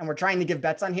show and we're trying to give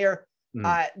bets on here,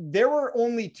 there were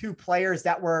only 2 players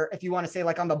that were, if you want to say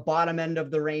like on the bottom end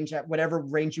of the range, at whatever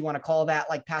range you want to call that,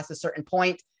 like past a certain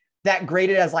point, that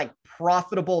graded as like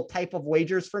profitable type of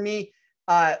wagers for me.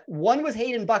 One was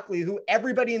Hayden Buckley, who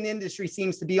everybody in the industry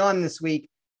seems to be on this week.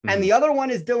 And the other one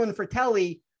is Dylan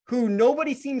Fratelli, who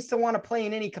nobody seems to want to play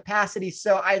in any capacity.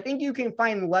 So I think you can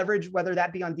find leverage, whether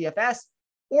that be on DFS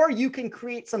or you can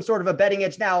create some sort of a betting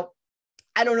edge. Now,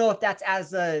 I don't know if that's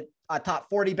as a top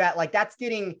 40 bet, like that's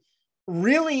getting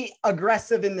really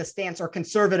aggressive in the stance, or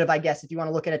conservative, I guess, if you want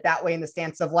to look at it that way, in the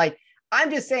stance of like,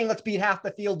 I'm just saying, let's beat half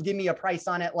the field. Give me a price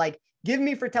on it. Like, give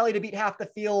me Fratelli to beat half the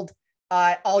field.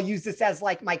 I'll use this as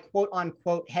like my quote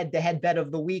unquote head-to-head bet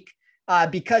of the week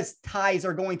because ties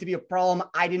are going to be a problem.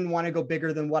 I didn't want to go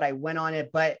bigger than what I went on it,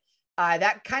 but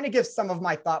that kind of gives some of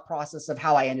my thought process of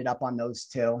how I ended up on those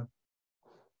 2.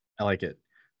 I like it.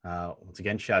 Once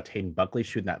again, shout out to Hayden Buckley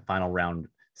shooting that final round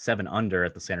 7 under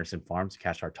at the Sanderson Farms,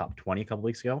 cashed our top 20 a couple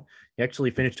weeks ago. He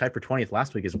actually finished tied for 20th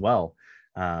last week as well.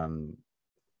 And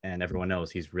everyone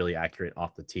knows he's really accurate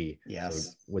off the tee. Yes.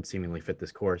 So would seemingly fit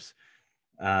this course.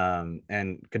 And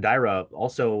Kadira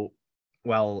also,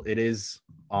 while it is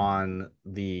on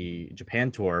the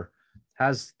Japan tour,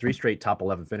 has 3 straight top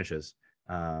 11 finishes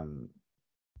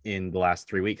in the last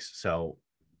 3 weeks. So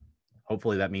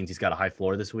hopefully that means he's got a high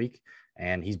floor this week,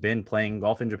 and he's been playing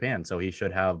golf in Japan. So he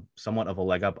should have somewhat of a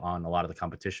leg up on a lot of the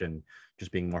competition,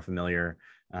 just being more familiar.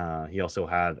 He also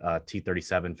had a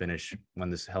T37 finish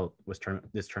when this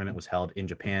tournament was held in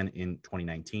Japan in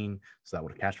 2019. So that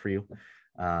would have cashed for you.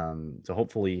 So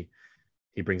hopefully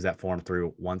he brings that form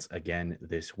through once again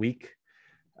this week.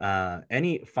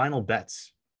 Any final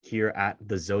bets here at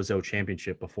the Zozo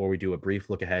Championship before we do a brief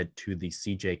look ahead to the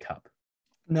CJ Cup?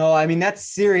 No, I mean, that's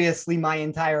seriously my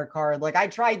entire card. Like, I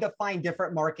tried to find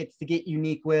different markets to get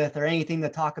unique with or anything to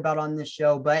talk about on this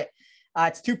show, but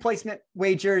it's 2 placement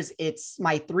wagers. It's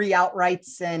my 3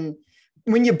 outrights. And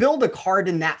when you build a card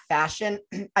in that fashion,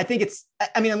 I think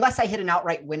unless I hit an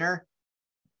outright winner,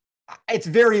 it's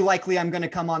very likely I'm going to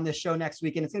come on this show next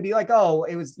week and it's going to be like, oh,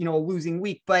 it was, a losing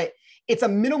week, but it's a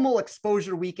minimal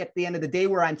exposure week at the end of the day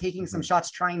where I'm taking some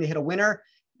shots trying to hit a winner.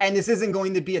 And this isn't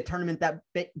going to be a tournament that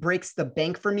breaks the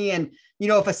bank for me. And,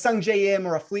 if a Sung J M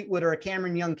or a Fleetwood or a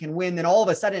Cameron Young can win, then all of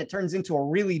a sudden it turns into a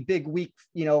really big week,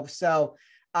 so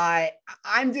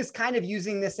I'm just kind of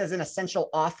using this as an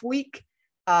essential off week,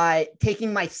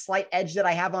 taking my slight edge that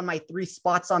I have on my 3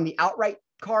 spots on the outright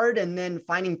card and then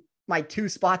finding my 2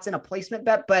 spots in a placement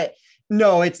bet. But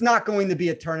no, it's not going to be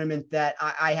a tournament that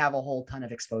I have a whole ton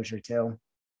of exposure to.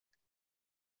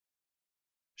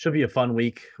 Should be a fun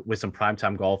week with some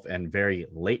primetime golf and very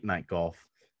late night golf.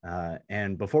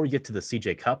 And before we get to the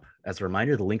CJ Cup, as a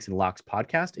reminder, the Links and Locks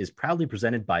podcast is proudly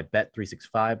presented by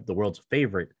Bet365, the world's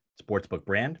favorite sportsbook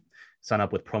brand. Sign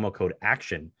up with promo code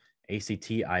ACTION,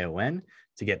 ACTION,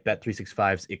 to get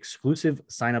Bet365's exclusive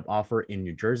sign-up offer in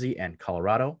New Jersey and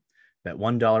Colorado. Bet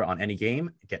 $1 on any game,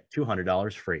 get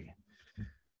 $200 free.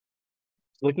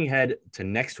 Looking ahead to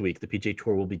next week, the PGA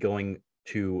Tour will be going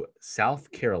to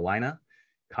South Carolina,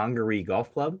 Congaree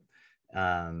Golf Club.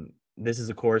 This is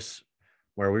a course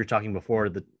where we were talking before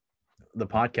the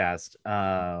podcast.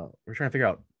 We're trying to figure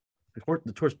out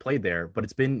the tour's played there, but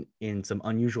it's been in some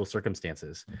unusual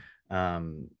circumstances.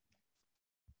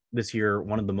 This year,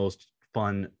 one of the most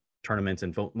fun tournaments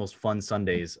and most fun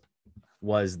Sundays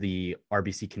was the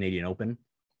RBC Canadian Open,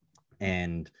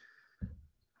 and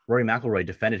Rory McIlroy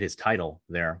defended his title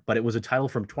there, but it was a title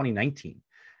from 2019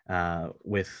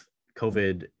 with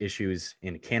COVID issues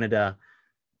in Canada.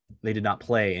 They did not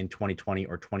play in 2020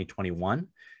 or 2021.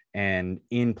 And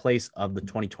in place of the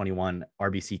 2021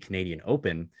 RBC Canadian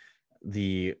Open,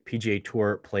 the PGA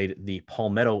Tour played the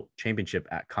Palmetto Championship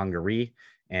at Congaree,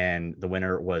 and the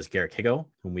winner was Garrick Higgo,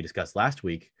 whom we discussed last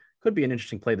week. Could be an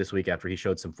interesting play this week after he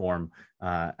showed some form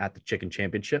at the Chicken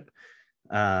Championship.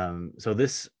 So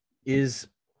this is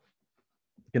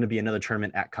going to be another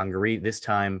tournament at Congaree, this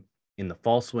time in the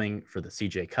fall swing for the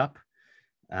CJ Cup.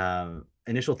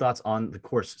 Initial thoughts on the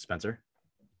course, Spencer?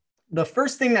 The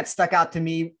first thing that stuck out to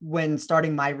me when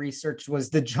starting my research was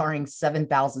the jarring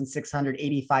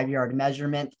 7,685 yard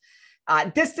measurement.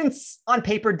 Distance on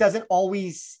paper doesn't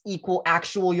always equal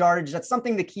actual yardage. That's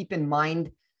something to keep in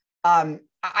mind.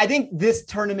 I think this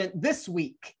tournament this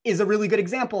week is a really good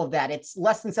example of that. It's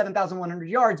less than 7,100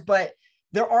 yards, but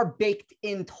there are baked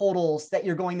in totals that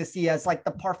you're going to see as like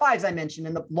the par fives I mentioned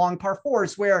and the long par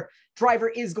fours where driver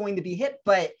is going to be hit.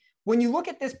 But when you look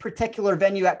at this particular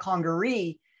venue at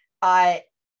Congaree, I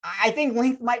think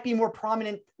length might be more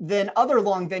prominent than other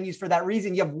long venues for that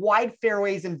reason. You have wide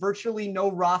fairways and virtually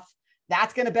no rough.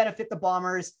 That's going to benefit the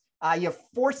Bombers. You have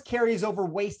forced carries over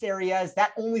waist areas.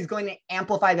 That only is going to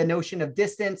amplify the notion of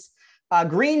distance.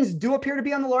 Greens do appear to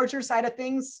be on the larger side of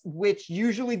things, which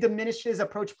usually diminishes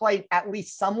approach play at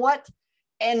least somewhat.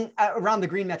 And around the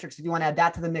green metrics, if you want to add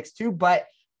that to the mix too. But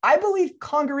I believe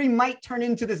Congaree might turn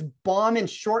into this bomb and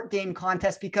short game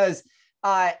contest because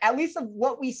at least of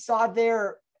what we saw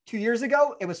there 2 years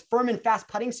ago, it was firm and fast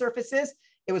putting surfaces.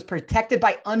 It was protected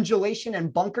by undulation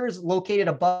and bunkers located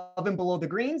above and below the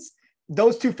greens.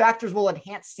 Those two factors will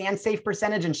enhance sand safe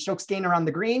percentage and strokes gain around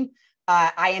the green.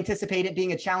 I anticipate it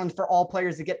being a challenge for all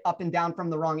players to get up and down from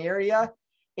the wrong area.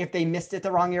 If they missed it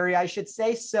the wrong area, I should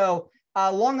say. So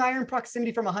long iron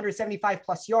proximity from 175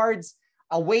 plus yards,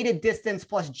 a weighted distance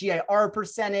plus GIR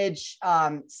percentage,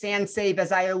 sand save,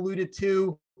 as I alluded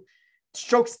to,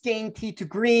 strokes gain tee to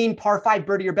green, par five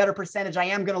birdie or better percentage. I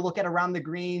am going to look at around the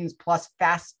greens plus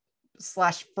fast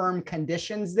 / firm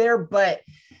conditions there, but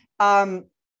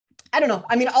I don't know.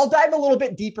 I mean, I'll dive a little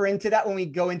bit deeper into that when we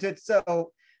go into it.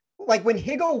 So like when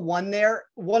Higo won there,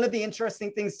 one of the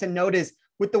interesting things to note is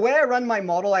with the way I run my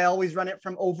model, I always run it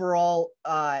from overall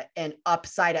and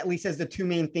upside, at least as the two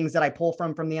main things that I pull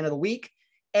from the end of the week.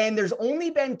 And there's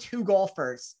only been two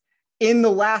golfers in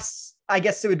the last, I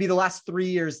guess it would be the last 3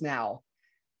 years now,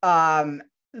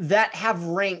 that have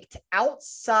ranked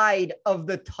outside of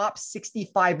the top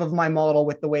 65 of my model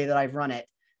with the way that I've run it.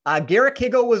 Garrick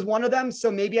Higo was one of them.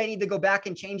 So maybe I need to go back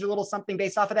and change a little something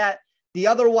based off of that. The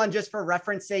other one, just for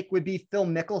reference sake, would be Phil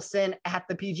Mickelson at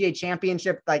the PGA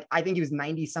Championship. Like, I think he was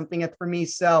 90 something for me.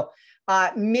 So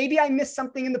maybe I missed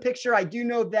something in the picture. I do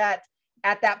know that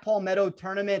at that Palmetto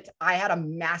tournament, I had a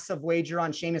massive wager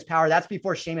on Seamus Power. That's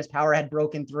before Seamus Power had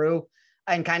broken through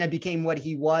and kind of became what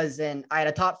he was. And I had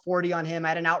a top 40 on him. I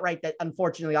had an outright that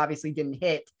unfortunately obviously didn't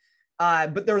hit.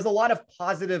 But there was a lot of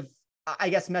positive, I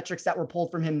guess, metrics that were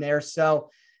pulled from him there. So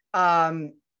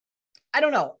I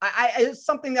don't know. It's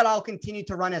something that I'll continue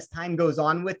to run as time goes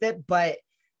on with it. But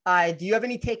do you have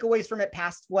any takeaways from it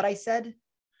past what I said?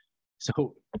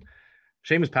 So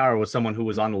Seamus Power was someone who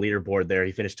was on the leaderboard there.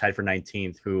 He finished tied for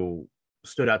 19th, who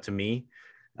stood out to me.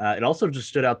 It also just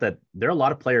stood out that there are a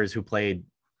lot of players who played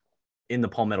in the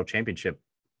Palmetto Championship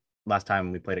last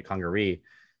time we played at Congaree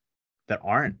that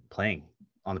aren't playing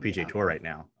on the PGA Tour right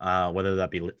now, whether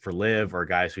that be for live or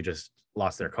guys who just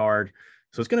lost their card.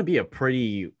 So it's going to be a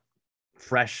pretty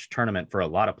fresh tournament for a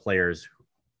lot of players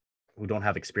who don't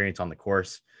have experience on the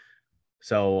course.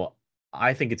 So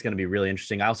I think it's going to be really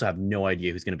interesting. I also have no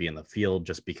idea who's going to be in the field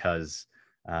just because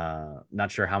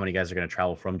not sure how many guys are going to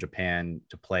travel from Japan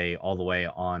to play all the way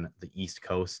on the East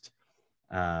Coast.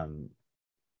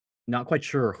 Not quite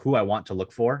sure who I want to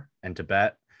look for and to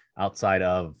bet outside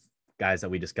of guys that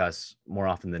we discuss more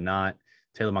often than not.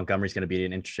 Taylor Montgomery is going to be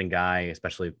an interesting guy,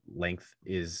 especially length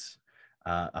is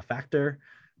a factor,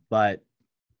 but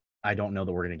I don't know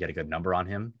that we're going to get a good number on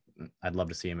him. I'd love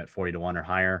to see him at 40 to 1 or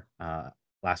higher.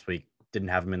 Last week didn't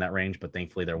have him in that range, but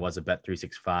thankfully there was a Bet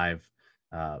 365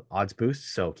 odds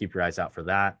boost. So keep your eyes out for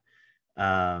that.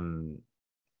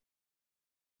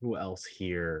 Who else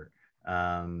here?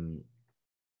 I'm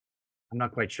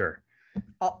not quite sure.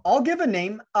 I'll give a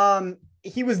name.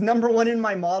 He was number one in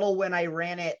my model when I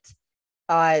ran it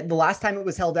the last time it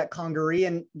was held at Congaree,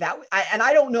 and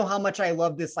I don't know how much I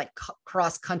love this like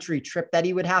cross country trip that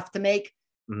he would have to make.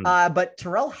 Mm-hmm. But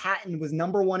Terrell Hatton was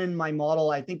number one in my model.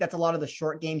 I think that's a lot of the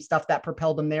short game stuff that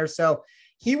propelled him there. So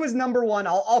he was number one.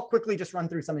 I'll quickly just run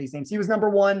through some of these names. He was number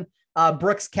one.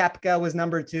 Brooks Koepka was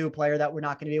number two, player that we're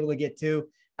not going to be able to get to.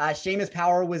 Seamus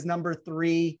Power was number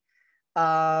three.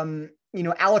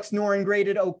 Alex Noren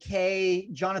graded okay.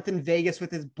 Jonathan Vegas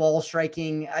with his ball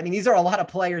striking. I mean, these are a lot of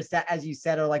players that, as you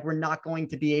said, are like, we're not going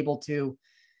to be able to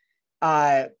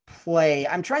play.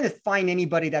 I'm trying to find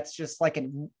anybody that's just like a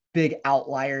big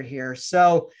outlier here.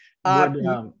 So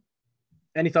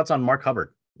any thoughts on Mark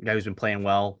Hubbard, a guy who's been playing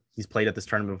well? He's played at this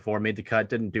tournament before, made the cut,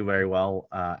 didn't do very well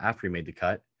after he made the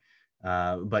cut.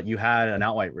 but you had an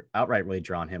outright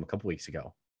wager on him a couple weeks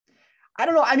ago. I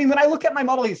don't know. I mean, when I look at my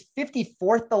model, he's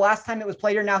 54th the last time it was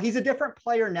played. Now he's a different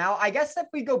player now. I guess if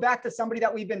we go back to somebody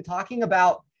that we've been talking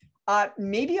about,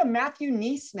 maybe a Matthew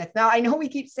Neesmith. Now I know we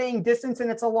keep saying distance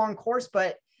and it's a long course,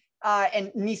 but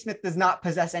and Neesmith does not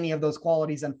possess any of those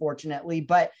qualities, unfortunately,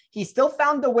 but he still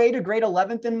found the way to grade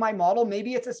 11th in my model.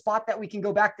 Maybe it's a spot that we can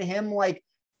go back to him. Like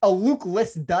a Luke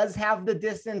List does have the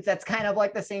distance. That's kind of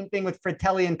like the same thing with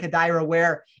Fratelli and Kodaira,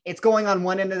 where it's going on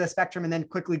one end of the spectrum and then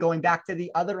quickly going back to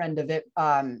the other end of it.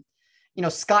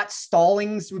 Scott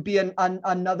Stallings would be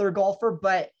another golfer,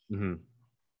 but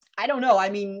I don't know. I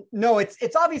mean, no,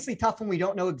 it's obviously tough when we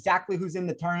don't know exactly who's in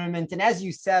the tournament. And as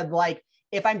you said, like,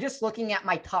 if I'm just looking at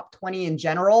my top 20 in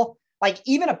general, like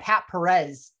even a Pat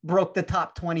Perez broke the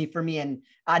top 20 for me, and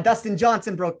Dustin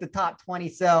Johnson broke the top 20.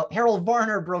 So Harold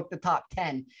Varner broke the top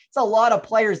 10. It's a lot of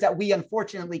players that we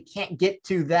unfortunately can't get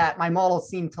to that my models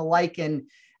seem to like. And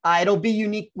it'll be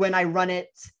unique when I run it,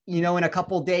 in a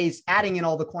couple of days, adding in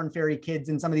all the Korn Ferry kids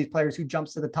and some of these players who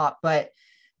jumps to the top. But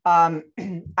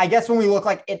I guess when we look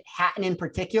like at Hatton in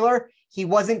particular, he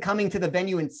wasn't coming to the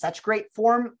venue in such great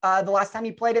form the last time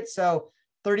he played it. So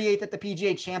 38th at the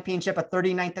PGA Championship, a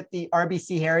 39th at the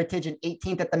RBC Heritage, and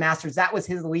 18th at the Masters. That was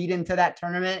his lead into that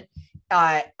tournament.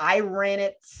 I ran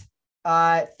it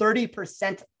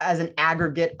 30% as an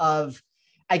aggregate of,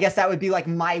 I guess that would be like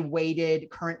my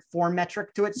weighted current form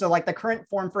metric to it. So like the current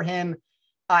form for him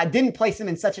didn't place him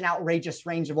in such an outrageous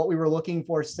range of what we were looking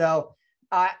for. So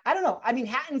I don't know. I mean,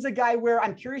 Hatton's a guy where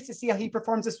I'm curious to see how he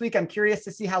performs this week. I'm curious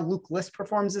to see how Luke List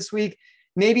performs this week.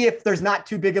 Maybe if there's not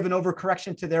too big of an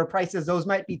overcorrection to their prices, those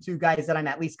might be two guys that I'm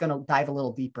at least going to dive a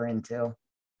little deeper into.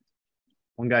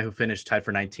 One guy who finished tied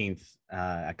for 19th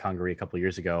at Congaree a couple of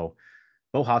years ago,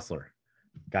 Beau Hossler,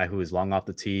 guy who is long off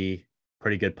the tee,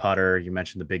 pretty good putter. You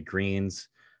mentioned the big greens,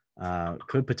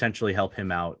 could potentially help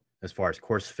him out as far as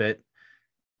course fit.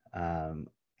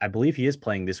 I believe he is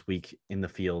playing this week in the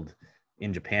field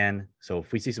in Japan. So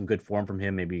if we see some good form from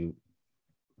him, maybe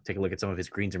take a look at some of his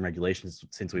greens and regulations,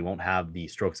 since we won't have the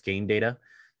strokes gain data.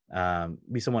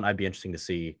 Be someone I'd be interesting to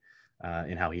see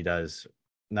in how he does.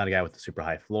 Not a guy with a super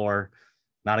high floor,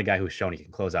 not a guy who's shown he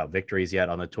can close out victories yet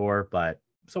on the tour, but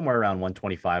somewhere around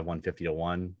 125, 150 to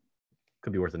 1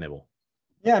 could be worth a nibble.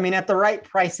 Yeah, I mean, at the right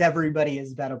price, everybody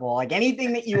is bettable. Like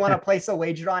anything that you want to place a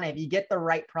wager on, if you get the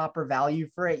right proper value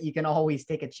for it, you can always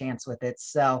take a chance with it.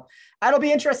 So it'll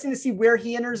be interesting to see where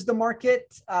he enters the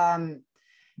market.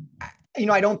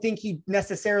 I don't think he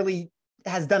necessarily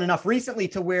has done enough recently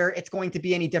to where it's going to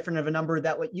be any different of a number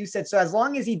that what you said. So as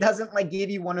long as he doesn't like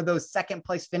give you one of those second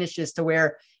place finishes to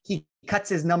where he cuts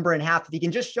his number in half, if he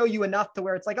can just show you enough to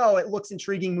where it's like, oh, it looks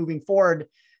intriguing moving forward,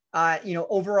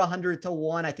 over 100 to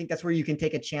 1, I think that's where you can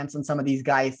take a chance on some of these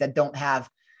guys that don't have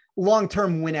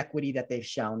long-term win equity that they've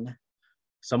shown.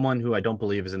 Someone who I don't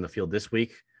believe is in the field this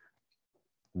week,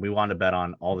 we want to bet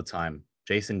on all the time,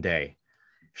 Jason Day.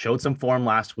 Showed some form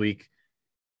last week.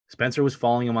 Spencer was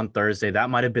following him on Thursday. That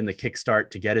might have been the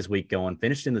kickstart to get his week going.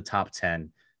 Finished in the top 10.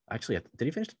 Actually, did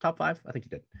he finish the top 5? I think he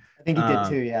did. I think he did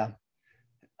too,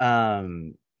 yeah.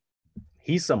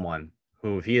 He's someone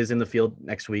who, if he is in the field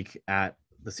next week at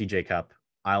the CJ Cup,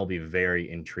 I'll be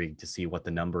very intrigued to see what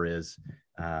the number is.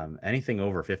 Anything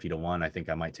over 50 to 1, I think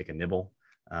I might take a nibble.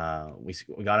 We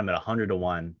got him at 100 to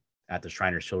 1 at the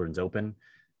Shriners Children's Open.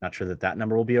 Not sure that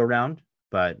number will be around,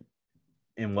 but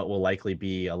in what will likely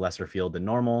be a lesser field than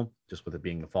normal, just with it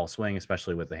being the fall swing,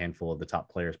 especially with a handful of the top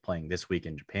players playing this week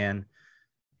in Japan.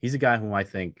 He's a guy who I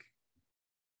think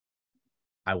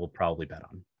I will probably bet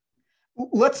on.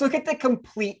 Let's look at the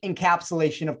complete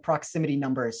encapsulation of proximity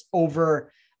numbers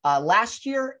over last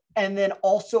year and then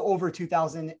also over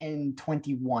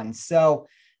 2021. So,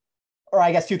 or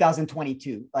I guess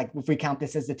 2022, like if we count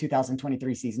this as the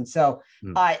 2023 season. So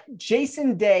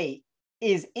Jason Day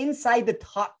is inside the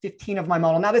top 15 of my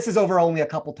model. Now, this is over only a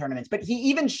couple tournaments, but he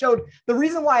even showed, the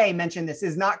reason why I mentioned this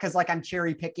is not because like I'm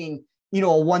cherry picking,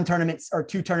 a 1 tournament or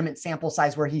 2 tournament sample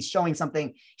size where he's showing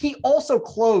something. He also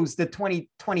closed the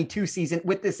 2022 season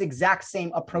with this exact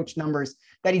same approach numbers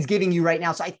that he's giving you right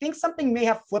now. So I think something may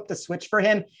have flipped the switch for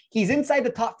him. He's inside the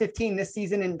top 15 this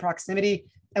season in proximity.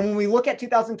 And when we look at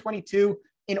 2022,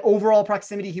 in overall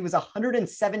proximity, he was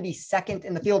 172nd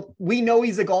in the field. We know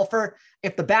he's a golfer.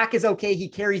 If the back is okay, he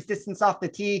carries distance off the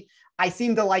tee. I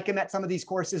seem to like him at some of these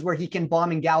courses where he can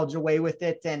bomb and gouge away with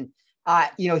it. And,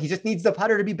 he just needs the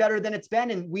putter to be better than it's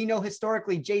been. And we know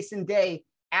historically Jason Day,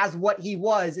 as what he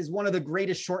was, is one of the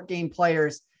greatest short game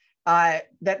players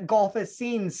that golf has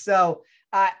seen. So,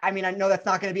 I know that's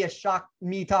not going to be a shock,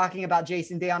 me talking about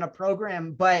Jason Day on a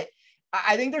program, but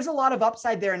I think there's a lot of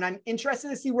upside there, and I'm interested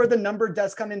to see where the number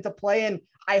does come into play. And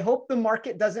I hope the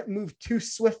market doesn't move too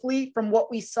swiftly from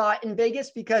what we saw in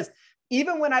Vegas, because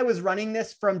even when I was running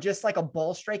this from just like a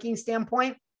ball striking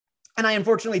standpoint, and I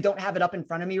unfortunately don't have it up in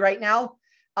front of me right now,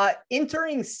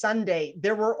 entering Sunday,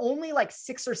 there were only like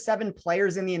 6 or 7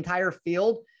 players in the entire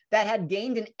field that had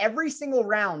gained in every single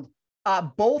round,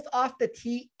 both off the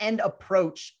tee and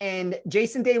approach. And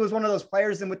Jason Day was one of those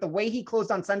players. And with the way he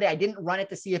closed on Sunday, I didn't run it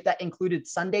to see if that included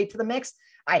Sunday to the mix.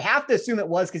 I'd have to assume it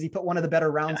was, because he put one of the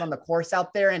better rounds on the course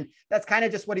out there. And that's kind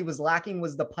of just what he was lacking,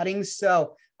 was the putting.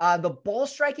 So the ball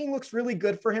striking looks really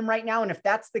good for him right now. And if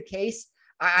that's the case,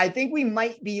 I think we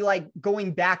might be like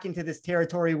going back into this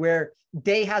territory where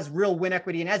Day has real win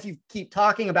equity. And as you keep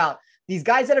talking about, these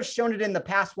guys that have shown it in the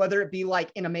past, whether it be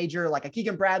like in a major, like a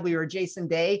Keegan Bradley or a Jason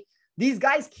Day, these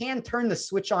guys can turn the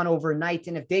switch on overnight.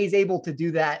 And if Day's able to do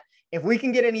that, if we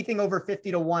can get anything over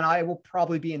 50-1, I will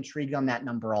probably be intrigued on that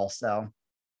number also.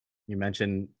 You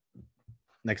mentioned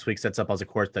next week sets up as a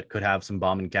course that could have some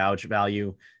bomb and gouge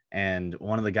value. And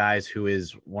one of the guys who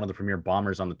is one of the premier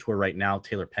bombers on the tour right now,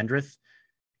 Taylor Pendrith,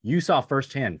 you saw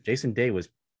firsthand, Jason Day was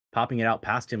popping it out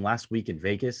past him last week in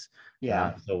Vegas.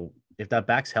 Yeah. So if that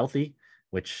back's healthy,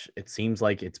 which it seems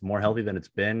like it's more healthy than it's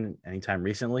been anytime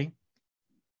recently,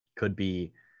 could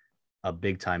be a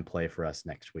big time play for us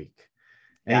next week.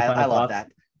 I love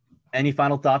that. Any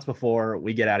final thoughts before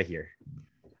we get out of here?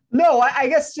 No, I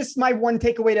guess just my one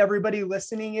takeaway to everybody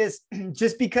listening is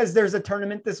just because there's a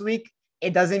tournament this week,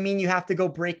 it doesn't mean you have to go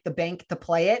break the bank to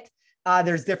play it.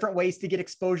 There's different ways to get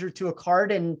exposure to a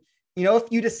card. And, you know,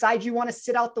 if you decide you want to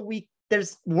sit out the week,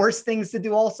 there's worse things to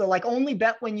do also. Like, only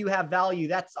bet when you have value.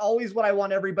 That's always what I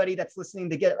want everybody that's listening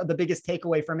to get the biggest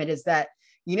takeaway from it, is that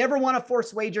you never want to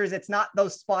force wagers. It's not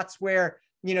those spots where,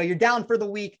 you know, you're down for the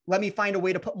week, let me find a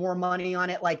way to put more money on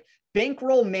it. Like,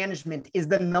 bankroll management is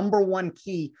the number one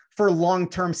key for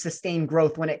long-term sustained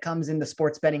growth when it comes in the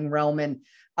sports betting realm. And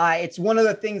it's one of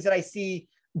the things that I see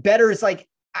bettors, like,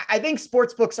 I think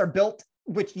sports books are built,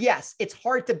 which, yes, it's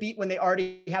hard to beat when they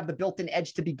already have the built-in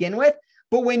edge to begin with.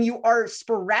 But when you are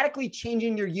sporadically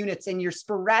changing your units and you're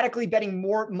sporadically betting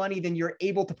more money than you're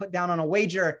able to put down on a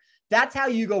wager, that's how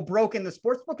you go broke. And the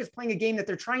sports book is playing a game that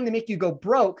they're trying to make you go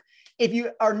broke. If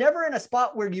you are never in a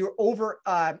spot where you're over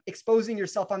exposing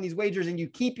yourself on these wagers, and you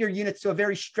keep your units to a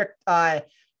very strict,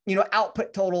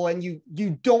 output total, and you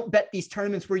don't bet these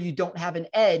tournaments where you don't have an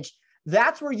edge,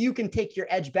 that's where you can take your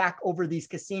edge back over these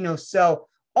casinos. So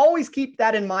always keep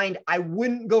that in mind. I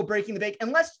wouldn't go breaking the bank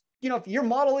unless, you know, if your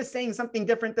model is saying something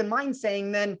different than mine's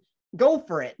saying, then go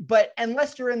for it. But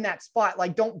unless you're in that spot,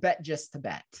 like, don't bet just to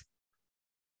bet.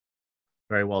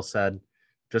 Very well said.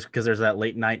 Just because there's that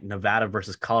late night Nevada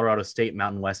versus Colorado State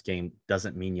Mountain West game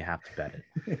doesn't mean you have to bet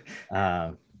it.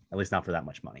 At least not for that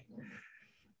much money.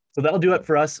 So that'll do it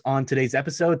for us on today's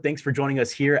episode. Thanks for joining us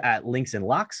here at Links and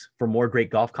Locks. For more great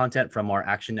golf content from our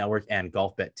Action Network and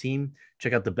Golf Bet team,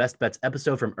 check out the Best Bets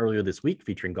episode from earlier this week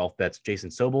featuring Golf Bet's Jason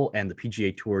Sobel and the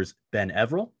PGA Tour's Ben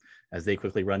Everill, as they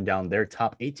quickly run down their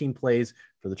top 18 plays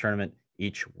for the tournament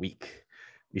each week.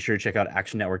 Be sure to check out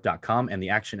actionnetwork.com and the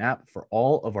Action app for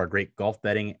all of our great golf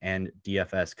betting and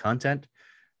DFS content.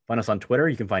 Find us on Twitter.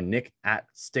 You can find Nick at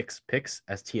StixPicks,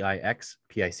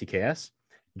 STIXPICKS.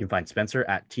 You can find Spencer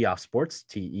at Teoff Sports,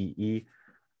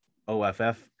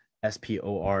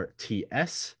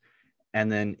 TEEOFFSPORTS.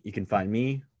 And then you can find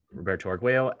me, Roberto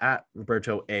Arguello, at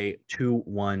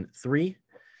RobertoA213.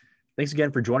 Thanks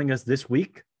again for joining us this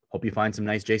week. Hope you find some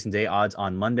nice Jason Day odds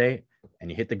on Monday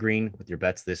and you hit the green with your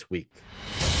bets this week.